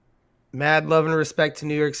love and respect to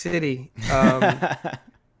New York City.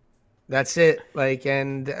 That's it. Like,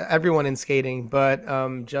 and everyone in skating, but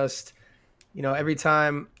just, you know, every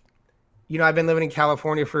time, you know, I've been living in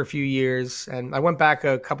California for a few years, and I went back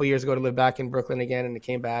a couple years ago to live back in Brooklyn again, and it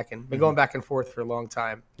came back, and been going back and forth for a long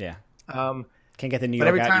time. Yeah. Can't get the New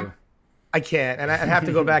York out you. I can't, and I have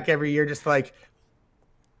to go back every year just to like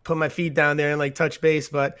put my feet down there and like touch base.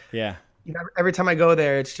 But yeah, you know, every time I go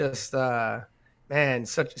there, it's just man,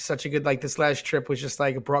 such a good, like this last trip was just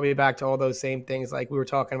like it brought me back to all those same things like we were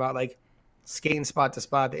talking about, like skating spot to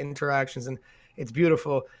spot, the interactions, and it's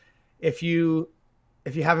beautiful. If you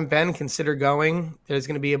haven't been, consider going. There's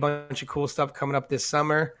going to be a bunch of cool stuff coming up this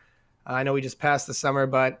summer. I know we just passed the summer,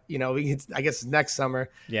 but you know, I guess it's next summer.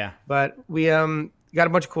 Yeah. But we got a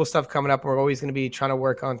bunch of cool stuff coming up, and we're always going to be trying to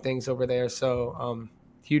work on things over there. So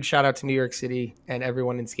huge shout out to New York City and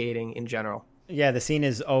everyone in skating in general. Yeah, the scene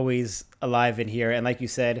is always alive in here. And like you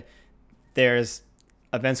said, there's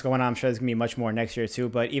events going on. I'm sure there's going to be much more next year too.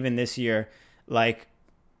 But even this year, like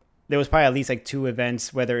there was probably at least like 2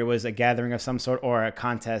 events, whether it was a gathering of some sort or a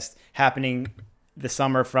contest happening the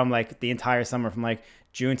summer from like the entire summer from like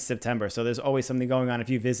June to September. So there's always something going on. If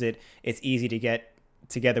you visit, it's easy to get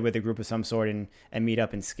together with a group of some sort and meet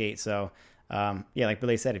up and skate. So yeah, like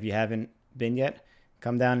Billy said, if you haven't been yet,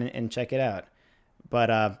 come down and check it out.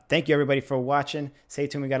 But thank you, everybody, for watching. Stay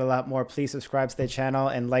tuned. We got a lot more. Please subscribe to the channel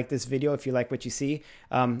and like this video if you like what you see.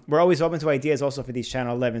 We're always open to ideas also for these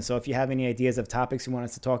Channel 11. So if you have any ideas of topics you want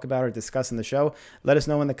us to talk about or discuss in the show, let us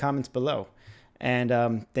know in the comments below.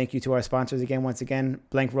 And thank you to our sponsors again, once again,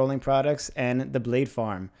 Blank Rolling Products and The Blade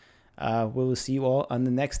Farm. We will see you all on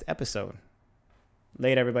the next episode.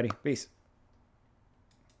 Later, everybody. Peace.